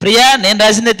 3340? Priya, నేను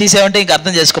రాసిందే తీసేవంటే ఇంక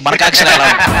అర్థం చేసుకో మనకు అక్షరాలు.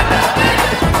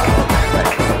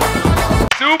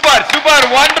 Super super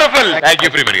wonderful. Thank you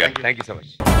Priyamani గారు, thank you so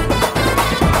much.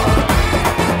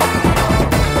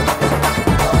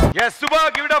 yes super,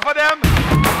 give it up for them.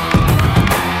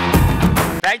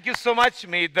 Thank you so much.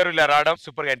 మీ ఇద్దరు ఇలా రావడం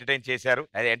సూపర్ గా ఎంటర్టైన్ చేశారు.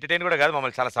 అది ఎంటర్టైన్ కూడా కాదు,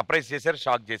 మమ్మల్ని చాలా సర్ప్రైజ్ చేశారు,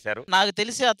 షాక్ చేశారు. నాకు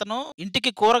తెలిసి అతను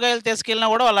ఇంటికి కూరగాయలు తీసుకెళ్ళినా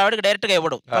కూడా వాళ్ళ ఆవిడకి డైరెక్ట్ గా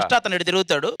ఇవ్వడు. ఫస్ట్ అతను ఇటు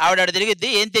తిరుగుతాడు, ఆవిడ తిరిగిద్ది,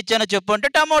 ఏం తెచ్చానో చెప్పు అంటే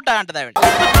టమోటా అంటది ఆవిడ.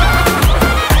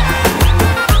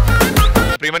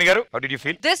 ప్రియమణి గారు, how did you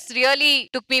feel? This really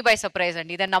took me by surprise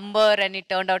అండి. The number and it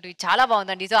turned out to be చాలా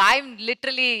బాగుందండి. So I'm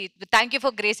literally thank you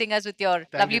for gracing us with your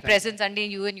lovely presence అండి.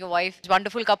 You and your wife,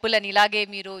 wonderful couple, and ఇలాగే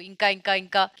మీరు ఇంకా ఇంకా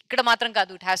ఇంకా ఇక్కడ మాత్రం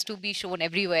కాదు, it has to be shown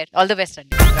everywhere. All the best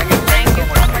అండి. Thank you.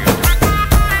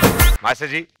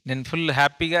 మాస్టర్జీ, నేను ఫుల్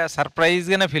హ్యాపీగా సర్ప్రైజ్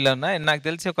గానే ఫీల్ అవునా. నాకు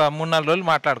తెలిసి ఒక 3-4 రోజులు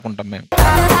మాట్లాడుకుంటాం మేము.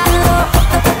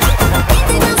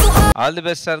 All the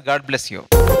best sir, God bless you.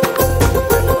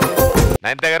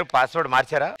 Ninth గారు పాస్వర్డ్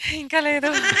మార్చారా? ఇంకా లేదు.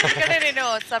 ఎందుకంటే నేను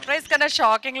సర్ప్రైజ్ కన్నా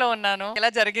షాకింగ్ లో ఉన్నాను ఎలా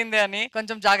జరిగింది అని.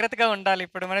 కొంచెం జాగ్రత్తగా ఉండాలి.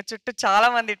 ఇప్పుడు మన చుట్టూ చాలా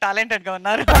మంది టాలెంటెడ్ గా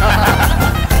ఉన్నారు.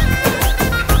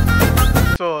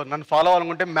 సో నన్ను ఫాలో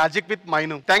అవ్వాలనుకుంటే magic with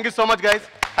mine. Thank you so much guys.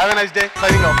 Have a nice day.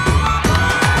 Signing off.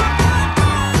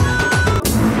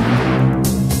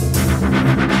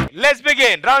 Let's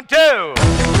begin round 2.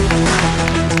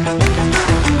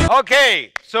 Okay,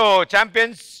 so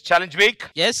champions challenge week.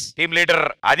 Yes. Team leader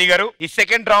Aadi garu. Ee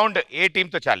second round A team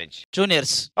to challenge?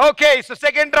 Juniors. Okay, so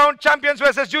second round champions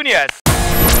versus juniors.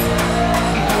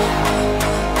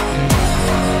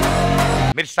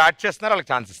 మీరు start చేస్తున్నారా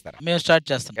వాళ్ళకి chance ఇస్తారా? మేము start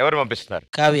చేస్తాం. ఎవరు పంపిస్తున్నారు?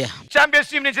 Kavya.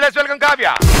 Champions team నుంచి let's welcome Kavya.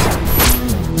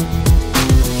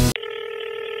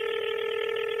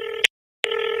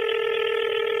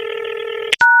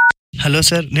 Hello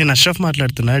sir, నేను అష్రఫ్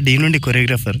మాట్లాడుతున్నా, డీ నుండి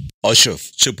కొరియోగ్రాఫర్. అష్రఫ్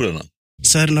చెప్పురా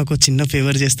సార్, నాకు చిన్న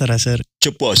ఫేవర్ చేస్తారా సార్?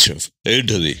 చెప్పు అష్రఫ్,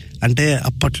 ఏంటది? అంటే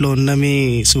అప్పట్లో ఉన్న మీ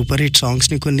సూపర్ హిట్ సాంగ్స్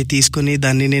ని కొన్ని తీసుకొని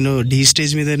దాన్ని నేను డీ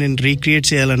స్టేజ్ మీద నేను రీక్రియేట్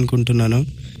చేయాలనుకుంటున్నాను.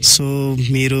 సో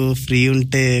మీరు ఫ్రీ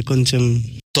ఉంటే కొంచెం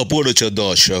తప్పకుండా చేద్దాం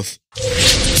అష్రఫ్.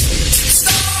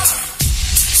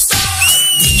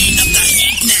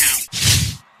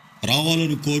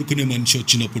 రావాలని కోరుకునే మనిషి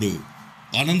వచ్చినప్పుడు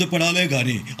ఆనందపడాలే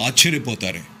గాని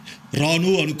ఆశ్చర్యపోతారే. రాను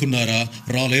అనుకున్నారా,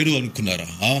 రాలేరు అనుకున్నారా?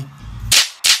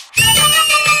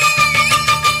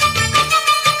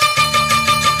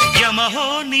 యమహో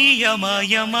నియమ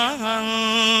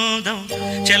యమాదం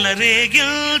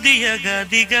చెలరేగిల్దియగ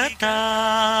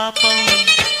దిగతాపం.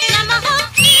 నమః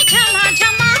నీ ఝమ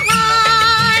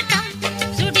ఝమవాటం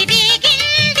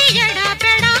సుడిరేగిల్దియడ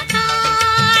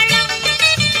పెడతాళం.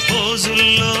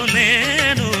 మోజుల్లో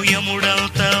నేను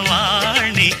యముడవుత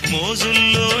వాణ్ణి,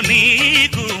 మోజుల్లో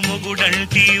నీకు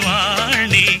మొగుడంటి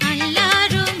వాణ్ణి.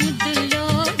 అల్లారు ముద్దుల్లో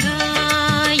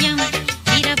గాయం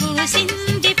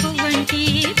విరబూసింది పువ్వంటి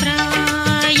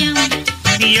ప్రాయం.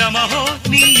 యమహో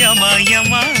నియమ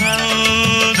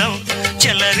యమాదం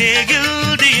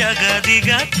చెలరేగిల్ది అగదిగ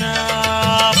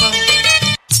తాపం.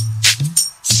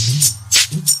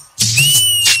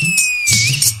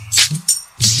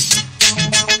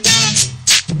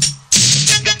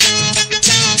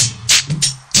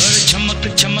 చమక్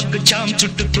చమక్ చామ్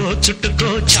చుట్టుకో చుట్టుకో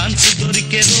ఛాన్స్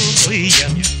దొరికే రోయ్యా.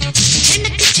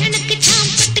 చనక్ చనక్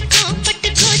చామ్ పట్టుకో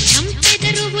పట్టుకో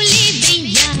చంపెదరువులే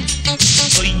దయ్యా.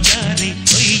 ఒయ్యారి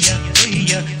ఒయ్యా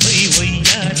ఒయ్యా ఒయ్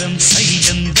ఒయ్యారం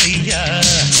సయ్యందయ్యా.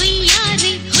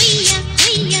 ఒయ్యారి ఒయ్యా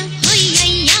ఒయ్యా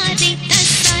ఒయ్యయ్యారి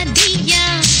తస్సాదియ్యా.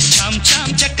 చామ్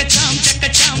చామ్ చక్క చామ్ చక్క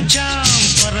చామ్ చామ్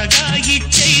త్వరగా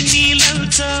ఇచ్చై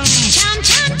నీలంచం. చామ్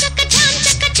చామ్ చక్క చామ్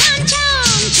చక్క చామ్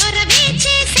చామ్ త్వరవే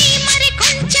చేసి మరి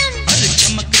కొంచెం.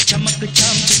 చమక్ చమక్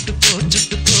చామ్ చుట్టుకో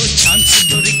చుట్టుకో ఛాన్స్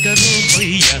దొరికి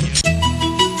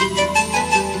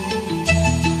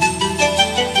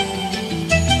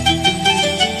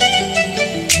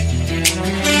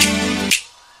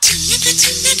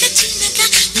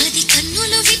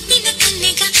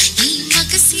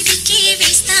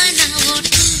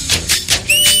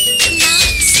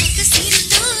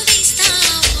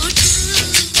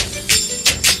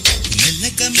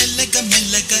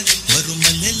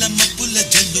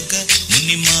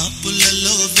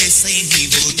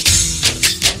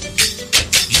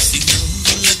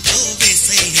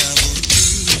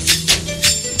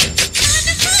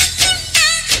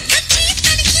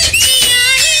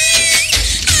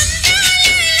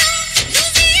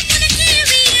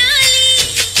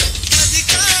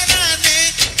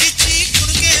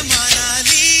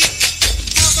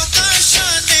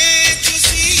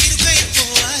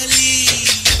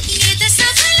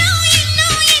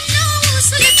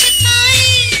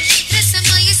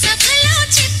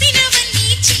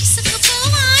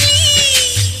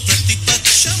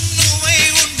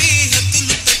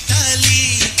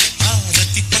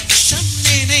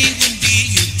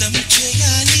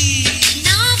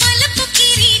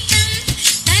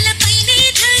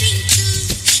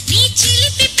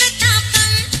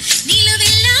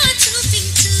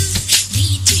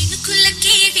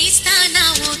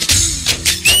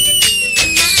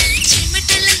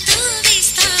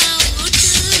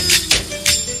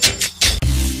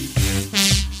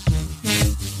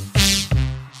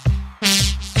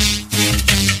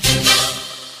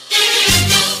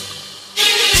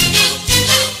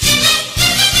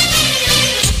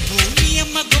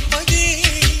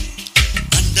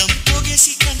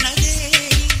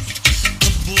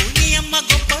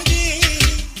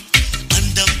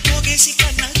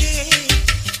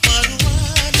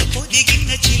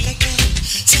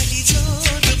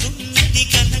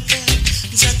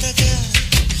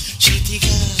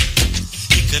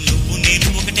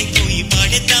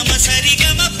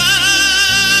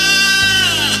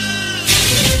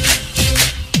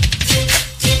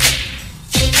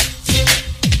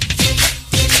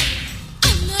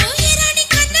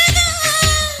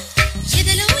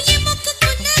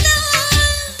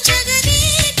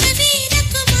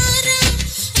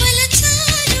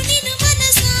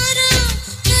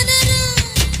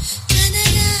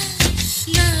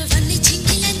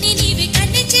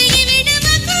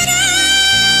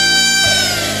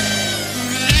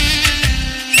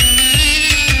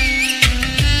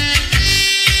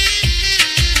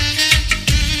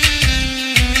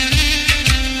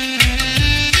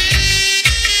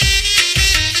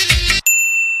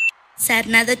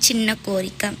సార్ నాదో చిన్న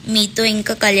కోరిక, మీతో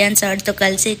ఇంకా కళ్యాణ్ సార్తో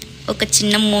కలిసి ఒక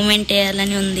చిన్న మూమెంట్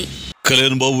వేయాలని ఉంది.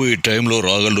 కళ్యాణ్ బాబు ఈ టైంలో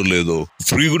రాగలడు లేదో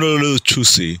ఫ్రీగా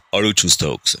చూసి అడుగు చూస్తా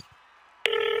ఒకసారి.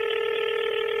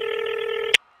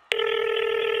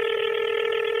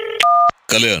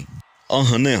 కళ్యాణ్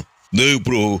అన్నయ్య నేను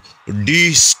ఇప్పుడు డి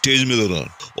స్టేజ్ మీద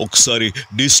ఉన్నాను. ఒకసారి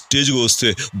డి స్టేజ్కి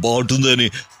వస్తే బాగుంటుందని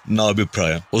నా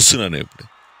అభిప్రాయం. వస్తున్నాను ఇప్పుడు.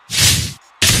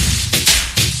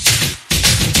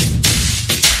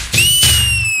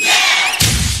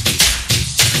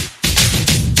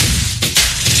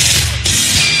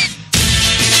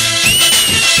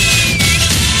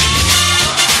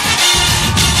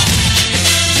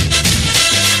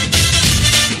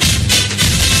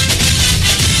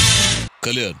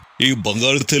 కళ్యాణ్, ఈ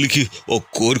బంగారు తల్లికి ఒక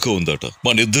కోరిక ఉందట.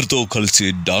 మన ఇద్దరితో కలిసి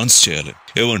డాన్స్ చేయాలి.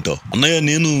 ఏమంటావు అన్నయ్య?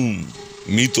 నేను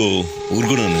మీతో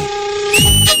ఊరుకున్నాను.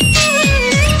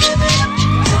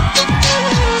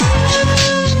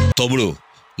 తమ్ముడు,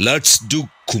 లెట్స్ డూ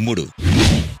కుమ్ముడు.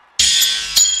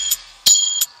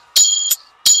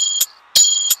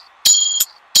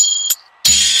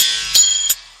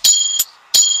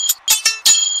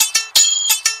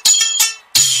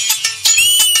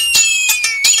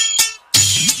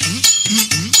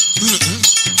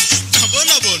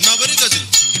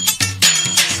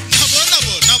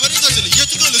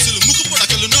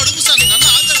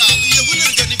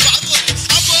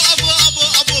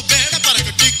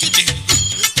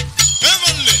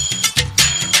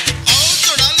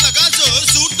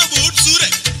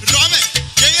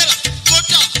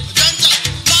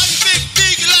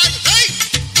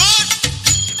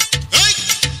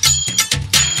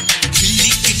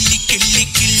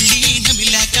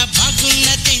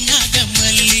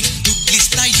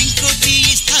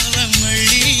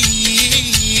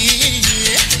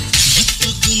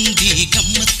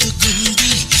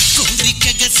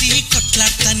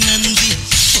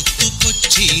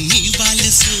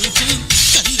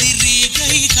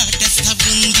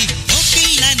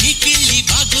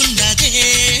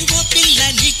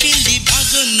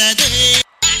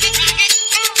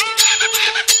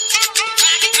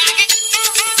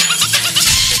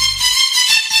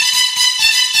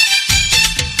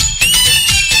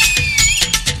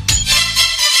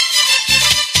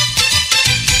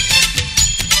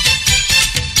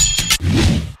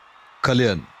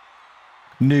 కళ్యాణ్,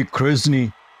 నీ క్రేజ్ ని,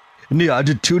 నీ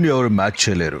యాటిట్యూడ్ ఎవరు మ్యాచ్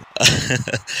చేయలేరు.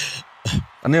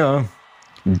 అన్నయ్య,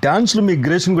 డాన్స్ లో మీ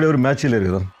గ్రేస్ కూడా ఎవరు మ్యాచ్ చేయలేరు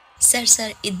కదా.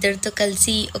 సార్ ఇద్దరితో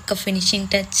కలిసి ఒక ఫినిషింగ్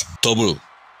టచ్. తమ్ముడు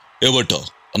ఏమంటావు?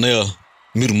 అన్నయ్య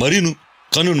మీరు మరీను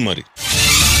కాను మరి.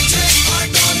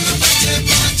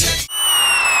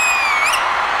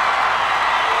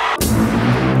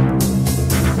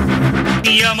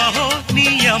 యమహో నీ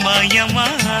యమ యమ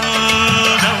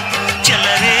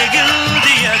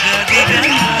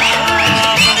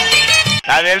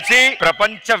నాకు తెలిసి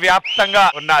ప్రపంచ వ్యాప్తంగా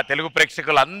ఉన్న తెలుగు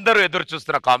ప్రేక్షకులు అందరూ ఎదురు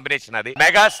చూస్తున్న కాంబినేషన్ అది.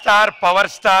 Megastar power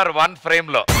star one frame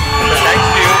లో.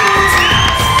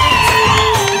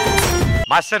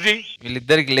 మాస్టర్ జీ,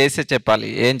 వీళ్ళిద్దరికి లేసే చెప్పాలి,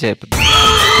 ఏం చెప్పదు.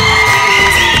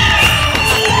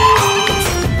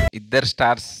 ఇద్దరు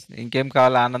స్టార్స్, ఇంకేం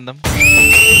కావాలి? ఆనందం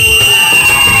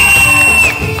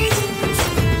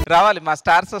రావాలి. మా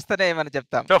స్టార్స్ వస్తేనే ఏమని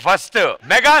చెప్తాం. So first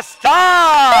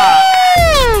megastar.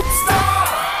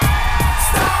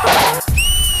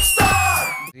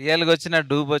 రియల్ గా వచ్చినా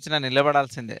డూబ్ వచ్చినా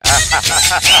నిలబడాల్సిందే.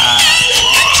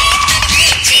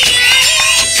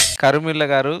 కరుమిల్ల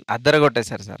గారు అద్దర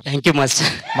కొట్టేశారు సార్. Thank you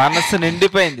master. మనస్సు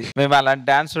నిండిపోయింది. మేము అలాంటి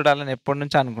డాన్స్ చూడాలని ఎప్పటి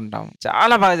నుంచి అనుకుంటాం.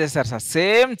 చాలా బాగా చేశారు సార్,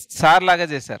 సేమ్ సార్ లాగా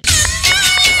చేశారు.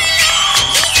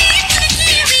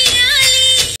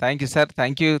 Thank you sir,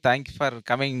 thank you for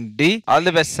coming. D all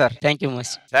the best sir. Thank you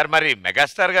master. Sir మరి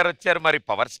మెగాస్టార్ గారు వచ్చారు, మరి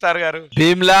పవర్ స్టార్ గారు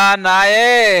భీమ్లా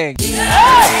నాయక్.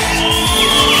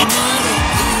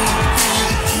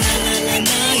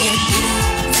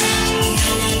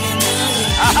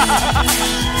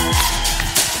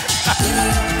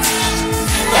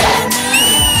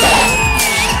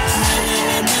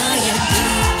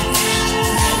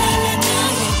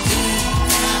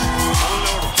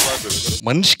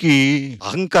 మనిషికి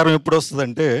అహంకారం ఎప్పుడు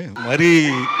వస్తుందంటే మరి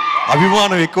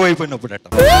అభిమానం ఎక్కువైపోయినప్పుడట.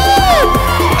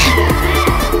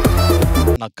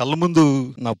 నా కళ్ళ ముందు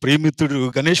నా ప్రియమిత్రుడు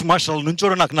గణేష్ మాస్టర్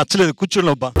నుంచో నాకు నచ్చలేదు.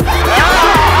 కూర్చోండి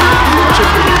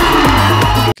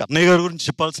కన్నయ్య గారి గురించి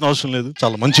చెప్పాల్సిన అవసరం లేదు,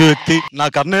 చాలా మంచి వ్యక్తి.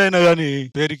 నాకు అన్నయ్య అయినా గాని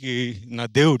పేరుకి నా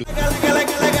దేవుడు.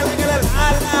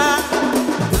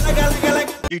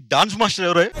 ఈ డాన్స్ మాస్టర్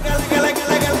ఎవరో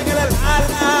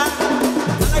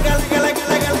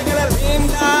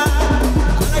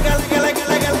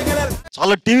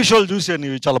చాలా టీవీ షోలు చూసాను,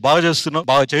 ఇవి చాలా బాగా చేస్తున్నావు,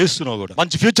 బాగా చేయిస్తున్నావు కూడా.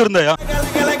 మంచి ఫ్యూచర్ ఉందయ్యా.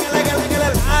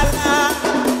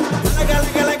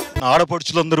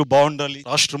 ఆడపడుచులందరూ బాగుండాలి,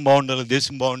 రాష్ట్రం బాగుండాలి,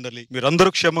 దేశం బాగుండాలి, మీరందరూ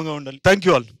క్షేమంగా ఉండాలి. Thank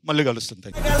you all. మళ్ళీ కలుస్తాను.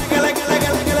 థ్యాంక్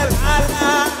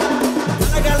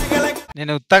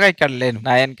నేను ఉత్తగా ఇక్కడ లేను,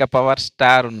 నా వెనక పవర్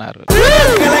స్టార్ ఉన్నారు.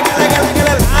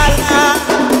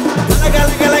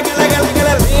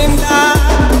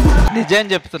 నిజం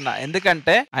చెప్తున్నా,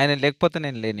 ఎందుకంటే ఆయన లేకపోతే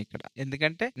నేను లేను ఇక్కడ.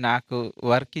 ఎందుకంటే నాకు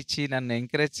వర్క్ ఇచ్చి నన్ను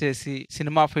ఎంకరేజ్ చేసి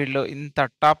సినిమా ఫీల్డ్ లో ఇంత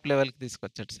టాప్ లెవెల్ కి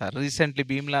తీసుకొచ్చాడు సార్. రీసెంట్లీ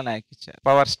భీమ్లా నాయక్ ఇచ్చారు.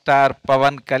 Power star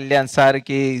Pawan Kalyan sir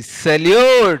కి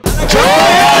salute.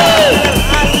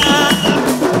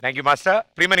 Thank you master.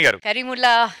 Priyamani గారు.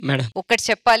 కరీముల్లా మేడం ఒక్కటి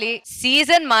చెప్పాలి,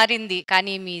 సీజన్ మారింది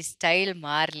కానీ మీ స్టైల్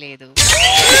మారలేదు.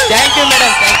 Thank you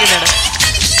madam. Thank you madam.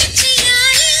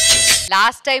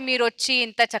 Last time మీరు వచ్చి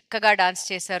ఇంత చక్కగా డాన్స్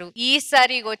చేశారు,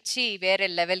 ఈసారి వచ్చి వేరే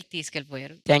లెవెల్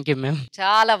తీసుకెళ్లిపోయారు. Thank you ma'am.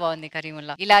 చాలా బాగుంది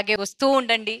కరీముల్లా. ఇలాగే వస్తూ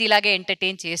ఉండండి, ఇలాగే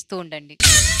ఎంటర్టైన్ చేస్తూ ఉండండి.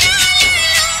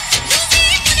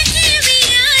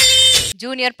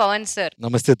 Junior Pawan sir.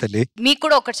 నమస్తే తల్లి. మీకు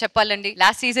కూడా ఒకటి చెప్పాలండి,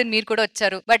 లాస్ట్ సీజన్ మీరు కూడా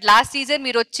వచ్చారు. బట్ లాస్ట్ సీజన్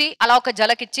మీరు వచ్చి అలా ఒక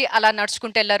జలక్ ఇచ్చి అలా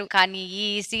నడుచుకుంటూ వెళ్ళారు. కానీ ఈ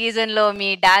సీజన్ లో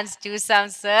మీ డాన్స్ చూసాం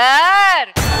sir.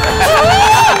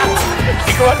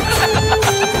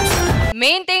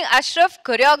 Main thing Ashraf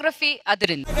choreography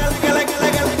Adirindi.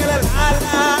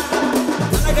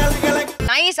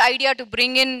 Nice idea to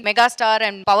bring in megastar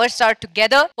and power star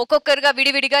together. ఒక్కొక్కరుగా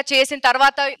విడివిడిగా చేసిన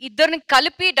తర్వాత ఇద్దరిని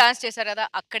కలిపి డాన్స్ చేశారు కదా,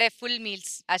 అక్కడే full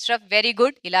meals. Ashraf very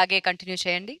good, ఇలాగే కంటిన్యూ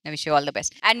చేయండి. I wish you all the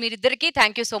best. And మీరిద్దరికి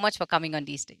thank you so much for coming on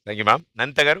these day. Thank you ma'am.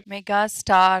 Nanditha గారు.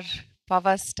 మెగాస్టార్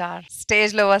పవర్ స్టార్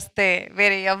స్టేజ్ లో వస్తే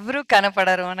వేరే ఎవరు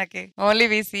కనపడరు మనకి. Only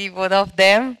we see both of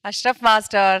them. Ashraf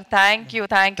master, thank you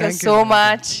so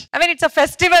much. I mean it's a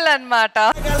festival అన్నమాట.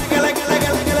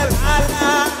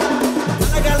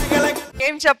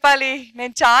 ఏం చెప్పాలి,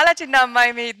 నేను చాలా చిన్న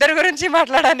అమ్మాయి మీ ఇద్దరు గురించి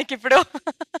మాట్లాడడానికి ఇప్పుడు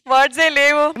వర్డ్సే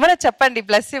లేవు. ఏమన్నా చెప్పండి,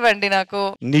 బ్లెస్ ఇవ్వండి నాకు.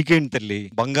 నీకేంటి తల్లి,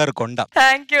 బంగారు కొండ.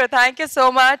 Thank you so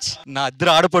much. నా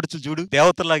ఇద్దరు ఆడపడుచులు చూడు,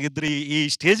 దేవతలాగా ఇద్దరు ఈ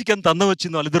స్టేజ్ కి ఎంత అందం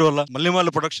వచ్చిందో వాళ్ళిద్దరు వల్ల.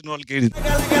 మల్లెమాల ప్రొడక్షన్ వాళ్ళకి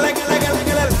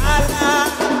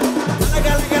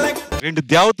రెండు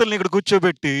దేవతల్ని ఇక్కడ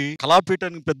కూర్చోబెట్టి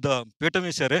కళాపీఠానికి పెద్ద పీఠం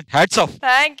వేశారే. Hats off.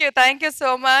 Thank you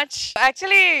so much.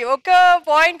 Actually ఒక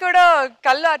పాయింట్ కూడా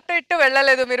కళ్ళు అట్టు ఇట్టు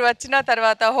వెళ్ళలేదు మీరు వచ్చిన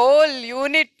తర్వాత. Whole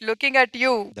unit looking at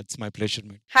you. That's my pleasure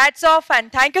madam. Hats off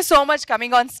and thank you so much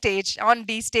coming on stage, on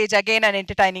the stage again and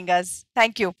entertaining us.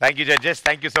 Thank you judges.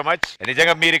 Thank you so much.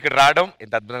 నిజంగా మీరు ఇక్కడ రావడం,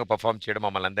 ఇంత అద్భుతంగా perform చేయడం,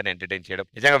 మమ్మల్ని అందరినీ entertain చేయడం,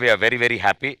 నిజంగా వీఆర్ వెరీ వెరీ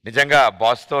హ్యాపీ. నిజంగా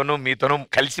బాస్ తోనూ మీతోనూ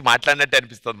కలిసి మాట్లాడినట్టు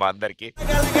అనిపిస్తుంది మా అందరికి.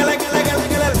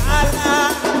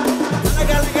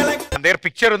 మన దగ్గర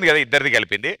పిక్చర్ ఉంది కదా ఇద్దరిది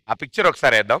కలిపింది, ఆ పిక్చర్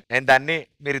ఒకసారి వేద్దాం. నేను దాన్ని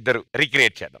మీరిద్దరు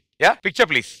రీక్రియేట్ చేద్దాం. Yeah, picture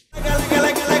please.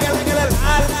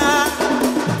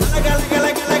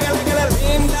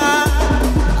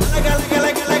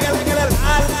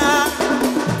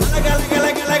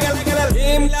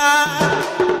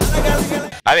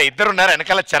 అదే ఇద్దరున్నారు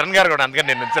వెనకాల, చరణ్ గారు కూడా, అందుకని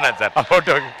నేను నుంచున్నాను సార్ ఆ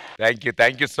photo.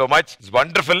 Thank you so much. It's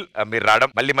wonderful. మీరు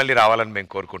రావడం మళ్ళీ రావాలని మేము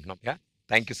కోరుకుంటున్నాం. Yeah,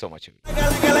 thank you so much.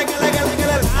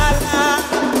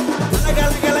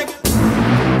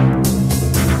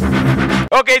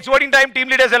 Okay, it's voting time. Team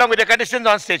leaders along with the contestants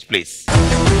on stage, please.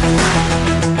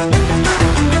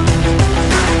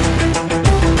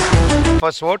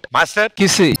 First vote, Master.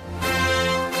 కిసి.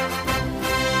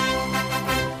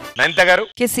 Nandita garu.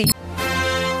 కిసి.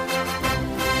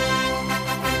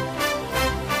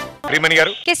 Primani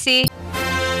garu. కిసి.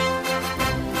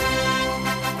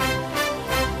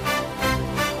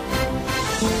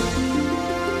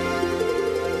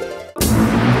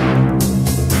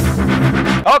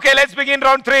 Okay, let's begin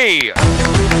round 3.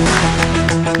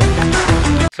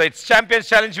 So it's Champions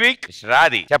Challenge Week.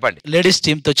 Aadi, చెప్పండి. Ladies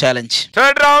team తో challenge.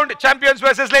 Third round, Champions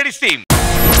versus Ladies team.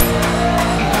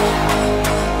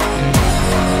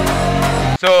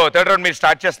 So third round మీరు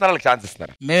start చేస్తున్నారు, వాళ్ళకి chance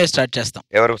ఇస్తున్నారు? మేమే start చేస్తాం.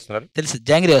 ఎవరు వస్తున్నారు? తెలుసు,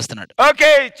 జాంగిరి వస్తున్నాడు.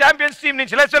 ఓకే, ఛాంపియన్స్ టీమ్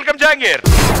నుంచి లెట్స్ వెల్కమ్ జాంగీర్.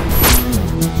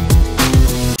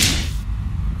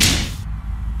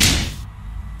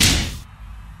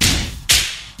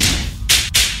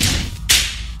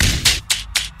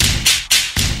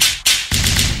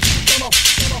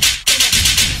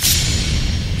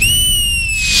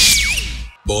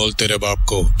 बोल तेरे बाप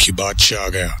को कि बादशाह आ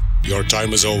गया. Your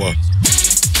time is over.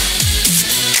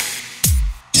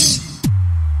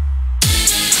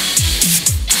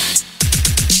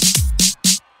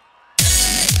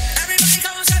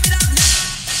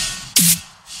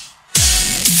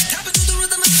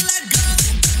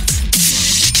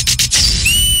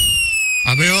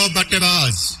 अबे ओ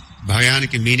बट्टेबाज,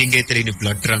 भयाనికి మీనింగే తెలియని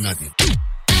బ్లడ్ రన్ అది.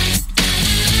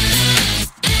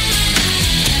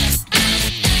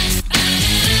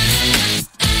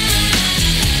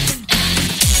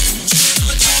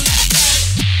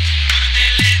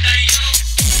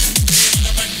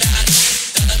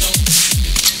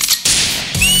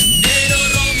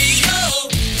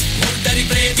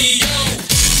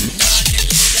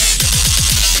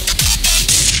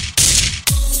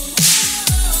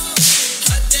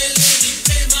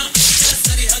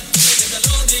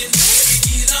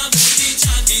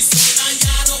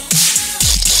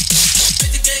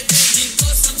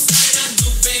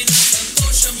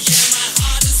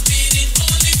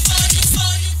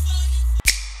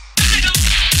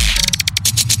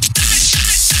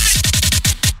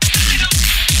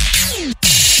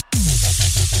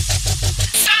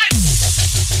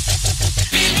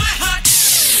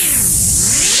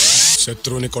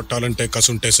 శత్రువుని కొట్టాలంటే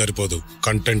కసుంటే సరిపోదు,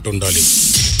 కంటెంట్ ఉండాలి.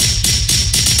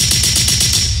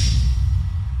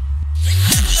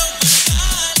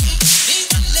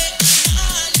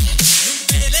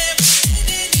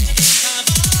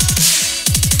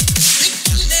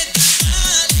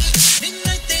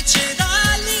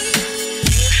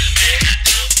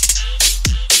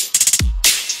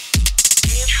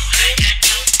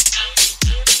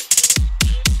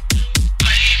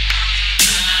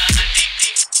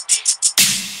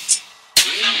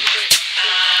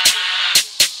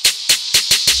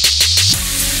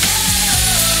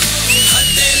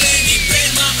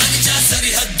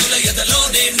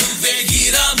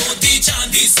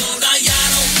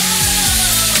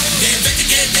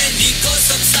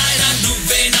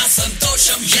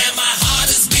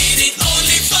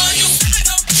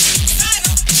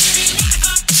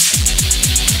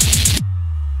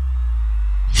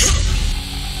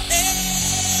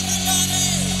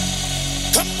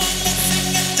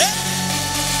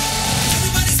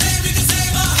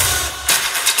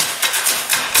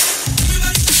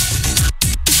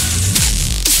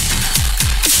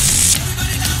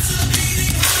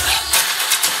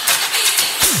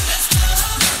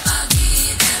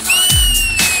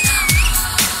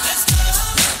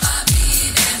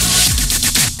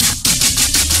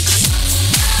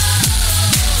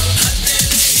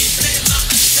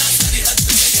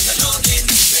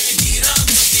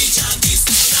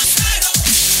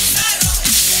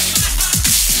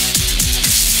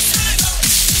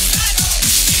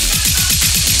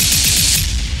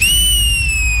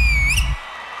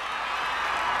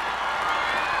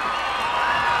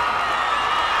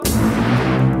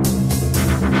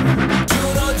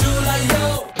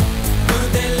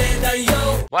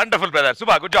 Wonderful brother,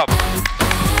 super, good job.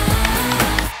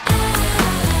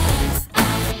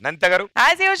 Nanditha గారు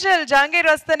యాజ్ యూజువల్ జహాంగీర్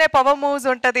వస్తేనే పవర్ మూవ్స్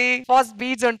ఉంటది, ఫాస్ట్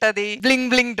బీట్స్ ఉంటది, బ్లింగ్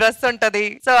బ్లింగ్ డ్రెస్ ఉంటది.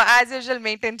 సో యాజ్ యూజువల్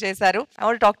మెయింటైన్ చేశారు. I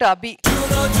want talk to Abhi.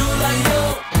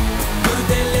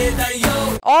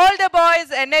 All the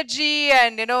boys energy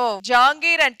and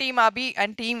Jahangir and team Abhi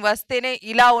and team వస్తేనే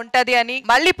ఇలా ఉంటది అని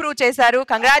మళ్ళీ ప్రూవ్ చేశారు.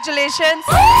 కంగ్రాచులేషన్స్.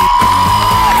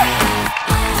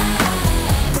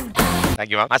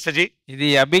 Thank you master G. ఇది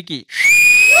అభికి.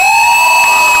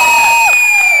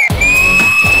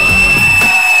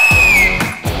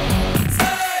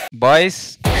 బాయ్స్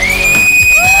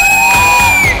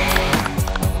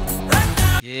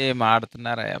ఏం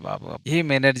ఆడుతున్నారా బాబు,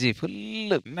 ఏం energy, full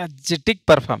energetic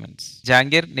performance.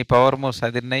 Jahangir నీ power moves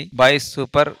అదిన్నాయి. Boys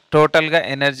super, total గా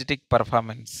energetic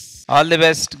performance. All the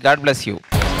best, God bless you.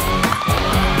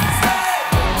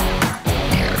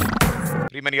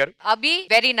 Abhi,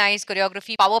 very nice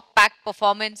choreography, power packed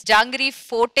performance. Jahangir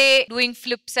forte doing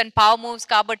flips and power moves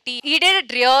kabatti he did it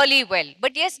really well.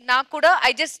 But yes, nakuda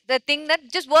the thing that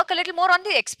just work a little more on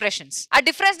the expressions. A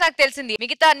difference నాకు తెలిసింది.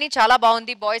 మిగతా అన్ని చాలా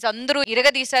బాగుంది. Boys అందరూ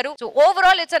ఇరగదీశారు. So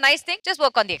overall it's a nice thing. Just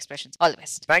work on the expressions. All the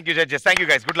best. Thank you judges. Thank you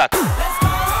guys. Good luck.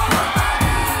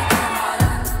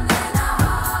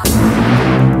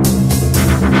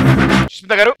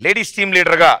 Sushmita గారు, ladies team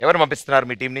leader గా ఎవరు పంపిస్తున్నారు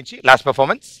మీ టీం నుంచి లాస్ట్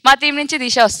పర్ఫార్మెన్స్? మా టీం నుంచి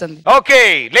దిశ వస్తుంది. ఓకే,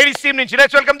 లేడీస్ టీం నుంచి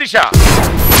let's welcome Disha.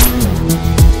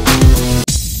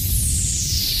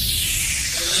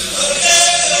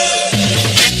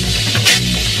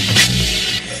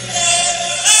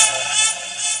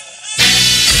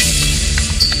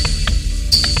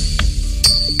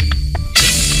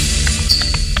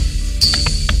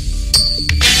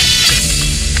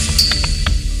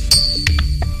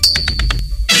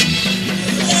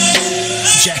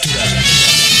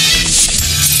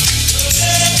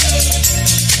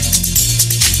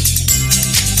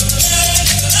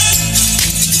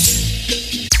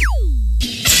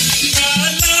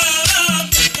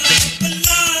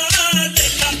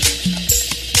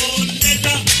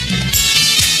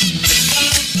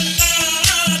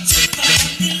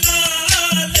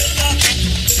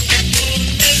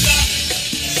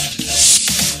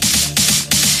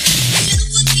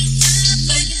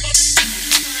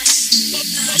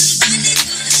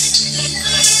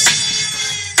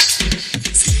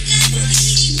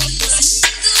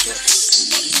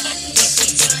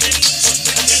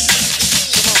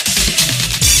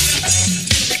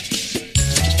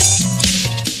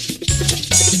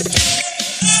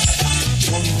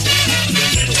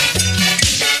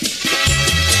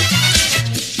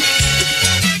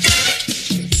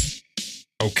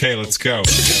 Okay, let's go.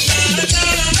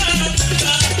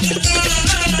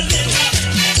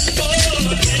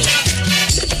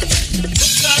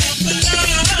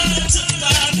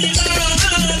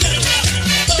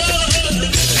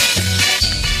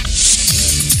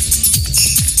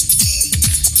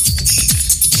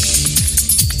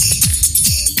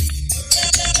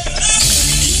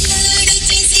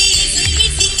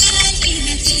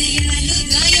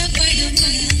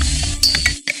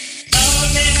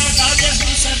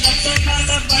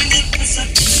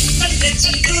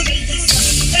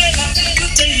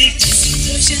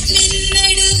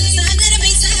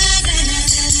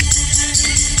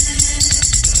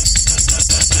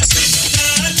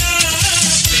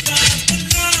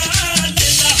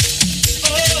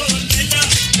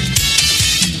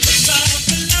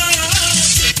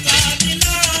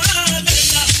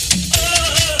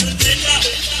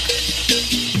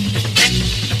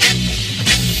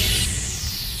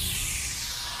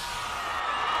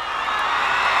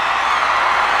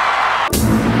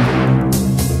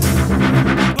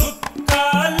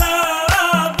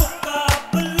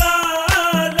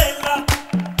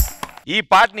 ఈ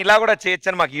పాటని ఇలా కూడా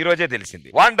చేయొచ్చని మాకు ఈ రోజే తెలిసింది.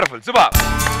 వండర్ఫుల్. శుభా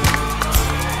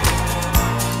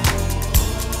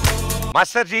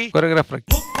master G choreographer.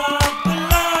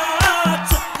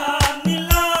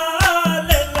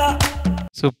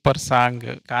 Super song,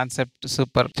 concept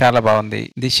super, చాలా బాగుంది.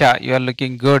 దిశ, you are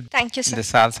looking good. Thank you, sir. The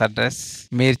salsa dress.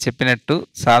 మీరు చెప్పినట్టు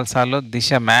సాల్సాలో దిశ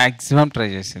మాక్సిమం ట్రై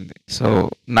చేసింది. సో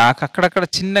నాకు అక్కడక్కడ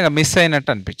చిన్నగా మిస్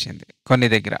అయినట్టు అనిపించింది. కొన్ని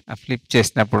దగ్గర ఫ్లిప్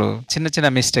చేసినప్పుడు చిన్న చిన్న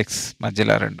మిస్టేక్స్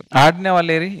మధ్యలో రెండు. ఆడిన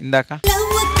వాళ్ళేరి ఇందాక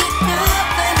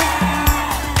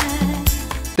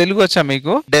తెలుగు వచ్చా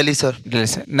మీకు? दिल्ली सर. दिल्ली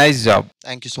से. Nice job.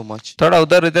 Thank you so much. थोड़ा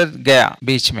उधर उधर गया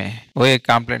बीच में, वो एक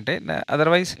कॉम्प्लेंट है.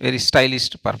 Otherwise very stylish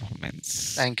performance.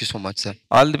 Thank you so much sir.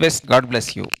 All the best. God bless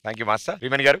you. Thank you master.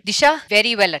 Women గారు. Disha,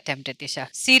 very well attempted, Disha.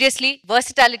 Seriously,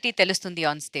 versatility telustundi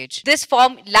on stage. This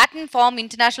form, Latin form,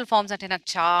 international forms ante నాకు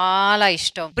చాలా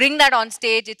ఇష్టం. Bring that on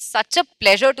stage. It's such a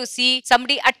pleasure to see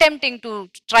somebody attempting to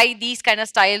try these kind of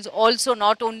styles. Also,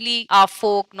 not only our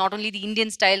folk, not only the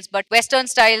Indian styles, but Western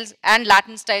styles and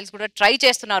Latin styles కూడా try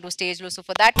చేస్తున్నారు stage లో. So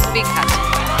for that big hats.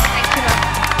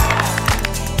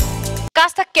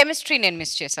 కాస్త chemistry నేను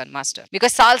miss చేశాను master,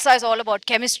 because salsa is all about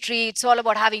chemistry. It's all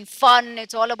about having fun.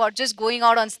 It's all about just going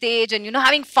out on stage and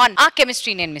having fun. ఆ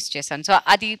chemistry నేను miss చేశాను. So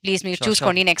అది please మీరు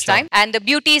చూసుకోండి next time. And the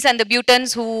beauties and the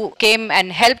బ్యూటన్స్ who came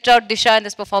and helped out Disha in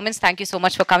this performance, thank you so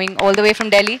much for coming all the way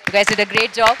from Delhi. You guys did a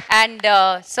great job. And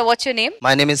so what's your name?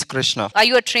 My name is Krishna. Are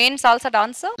you a trained salsa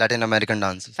dancer? Latin American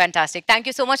dancer. Fantastic. Thank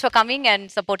you so much for coming and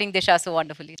supporting Disha so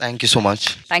wonderfully. Thank you so much.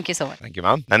 Thank you so much. Thank you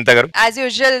ma'am. Nanditha గారు. As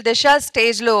usual దిశ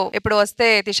stage లో ఎప్పుడు వస్తే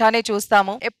దిశానే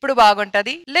చూస్తాము, ఎప్పుడు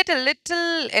బాగుంటది. Little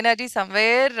energy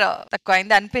somewhere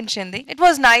తక్కువైంది అనిపించింది. It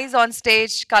was nice on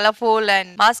stage, colourful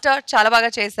and master చాలా బాగా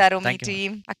చేశారు మీ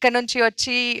టీమ్. అక్కడ నుంచి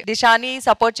వచ్చి దిశాని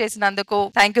సపోర్ట్ చేసినందుకు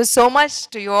thank you so much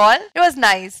to you all. It was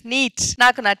nice, neat,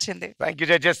 నాకు నచ్చింది. Thank you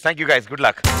judges. Thank you guys. Good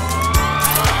luck.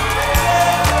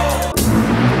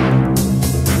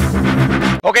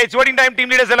 Okay, it's voting time. Team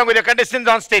leaders along with your contestants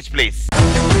on stage, please.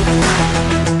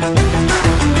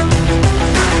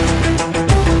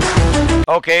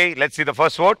 Okay, let's see the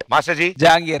first vote. Master Ji.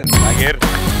 Jahangir. Jahangir.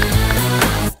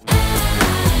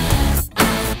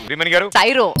 Viman garu.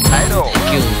 Sairo. Sairo.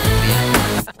 Thank you.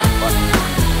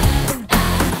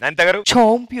 Nandita garu.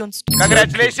 Champions.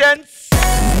 Congratulations.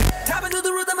 Tap into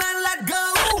the rhythm and let go.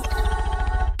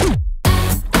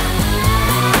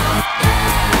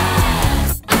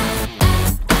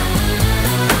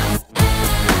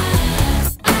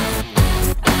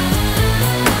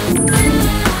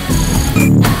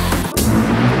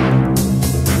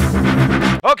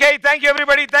 Okay, thank you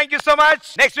everybody. Thank you so much.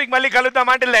 Next week, Malli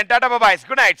Kaludam. Until then, Tata bye-bye.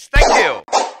 Good night. Thank you.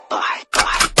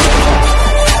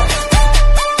 Bye.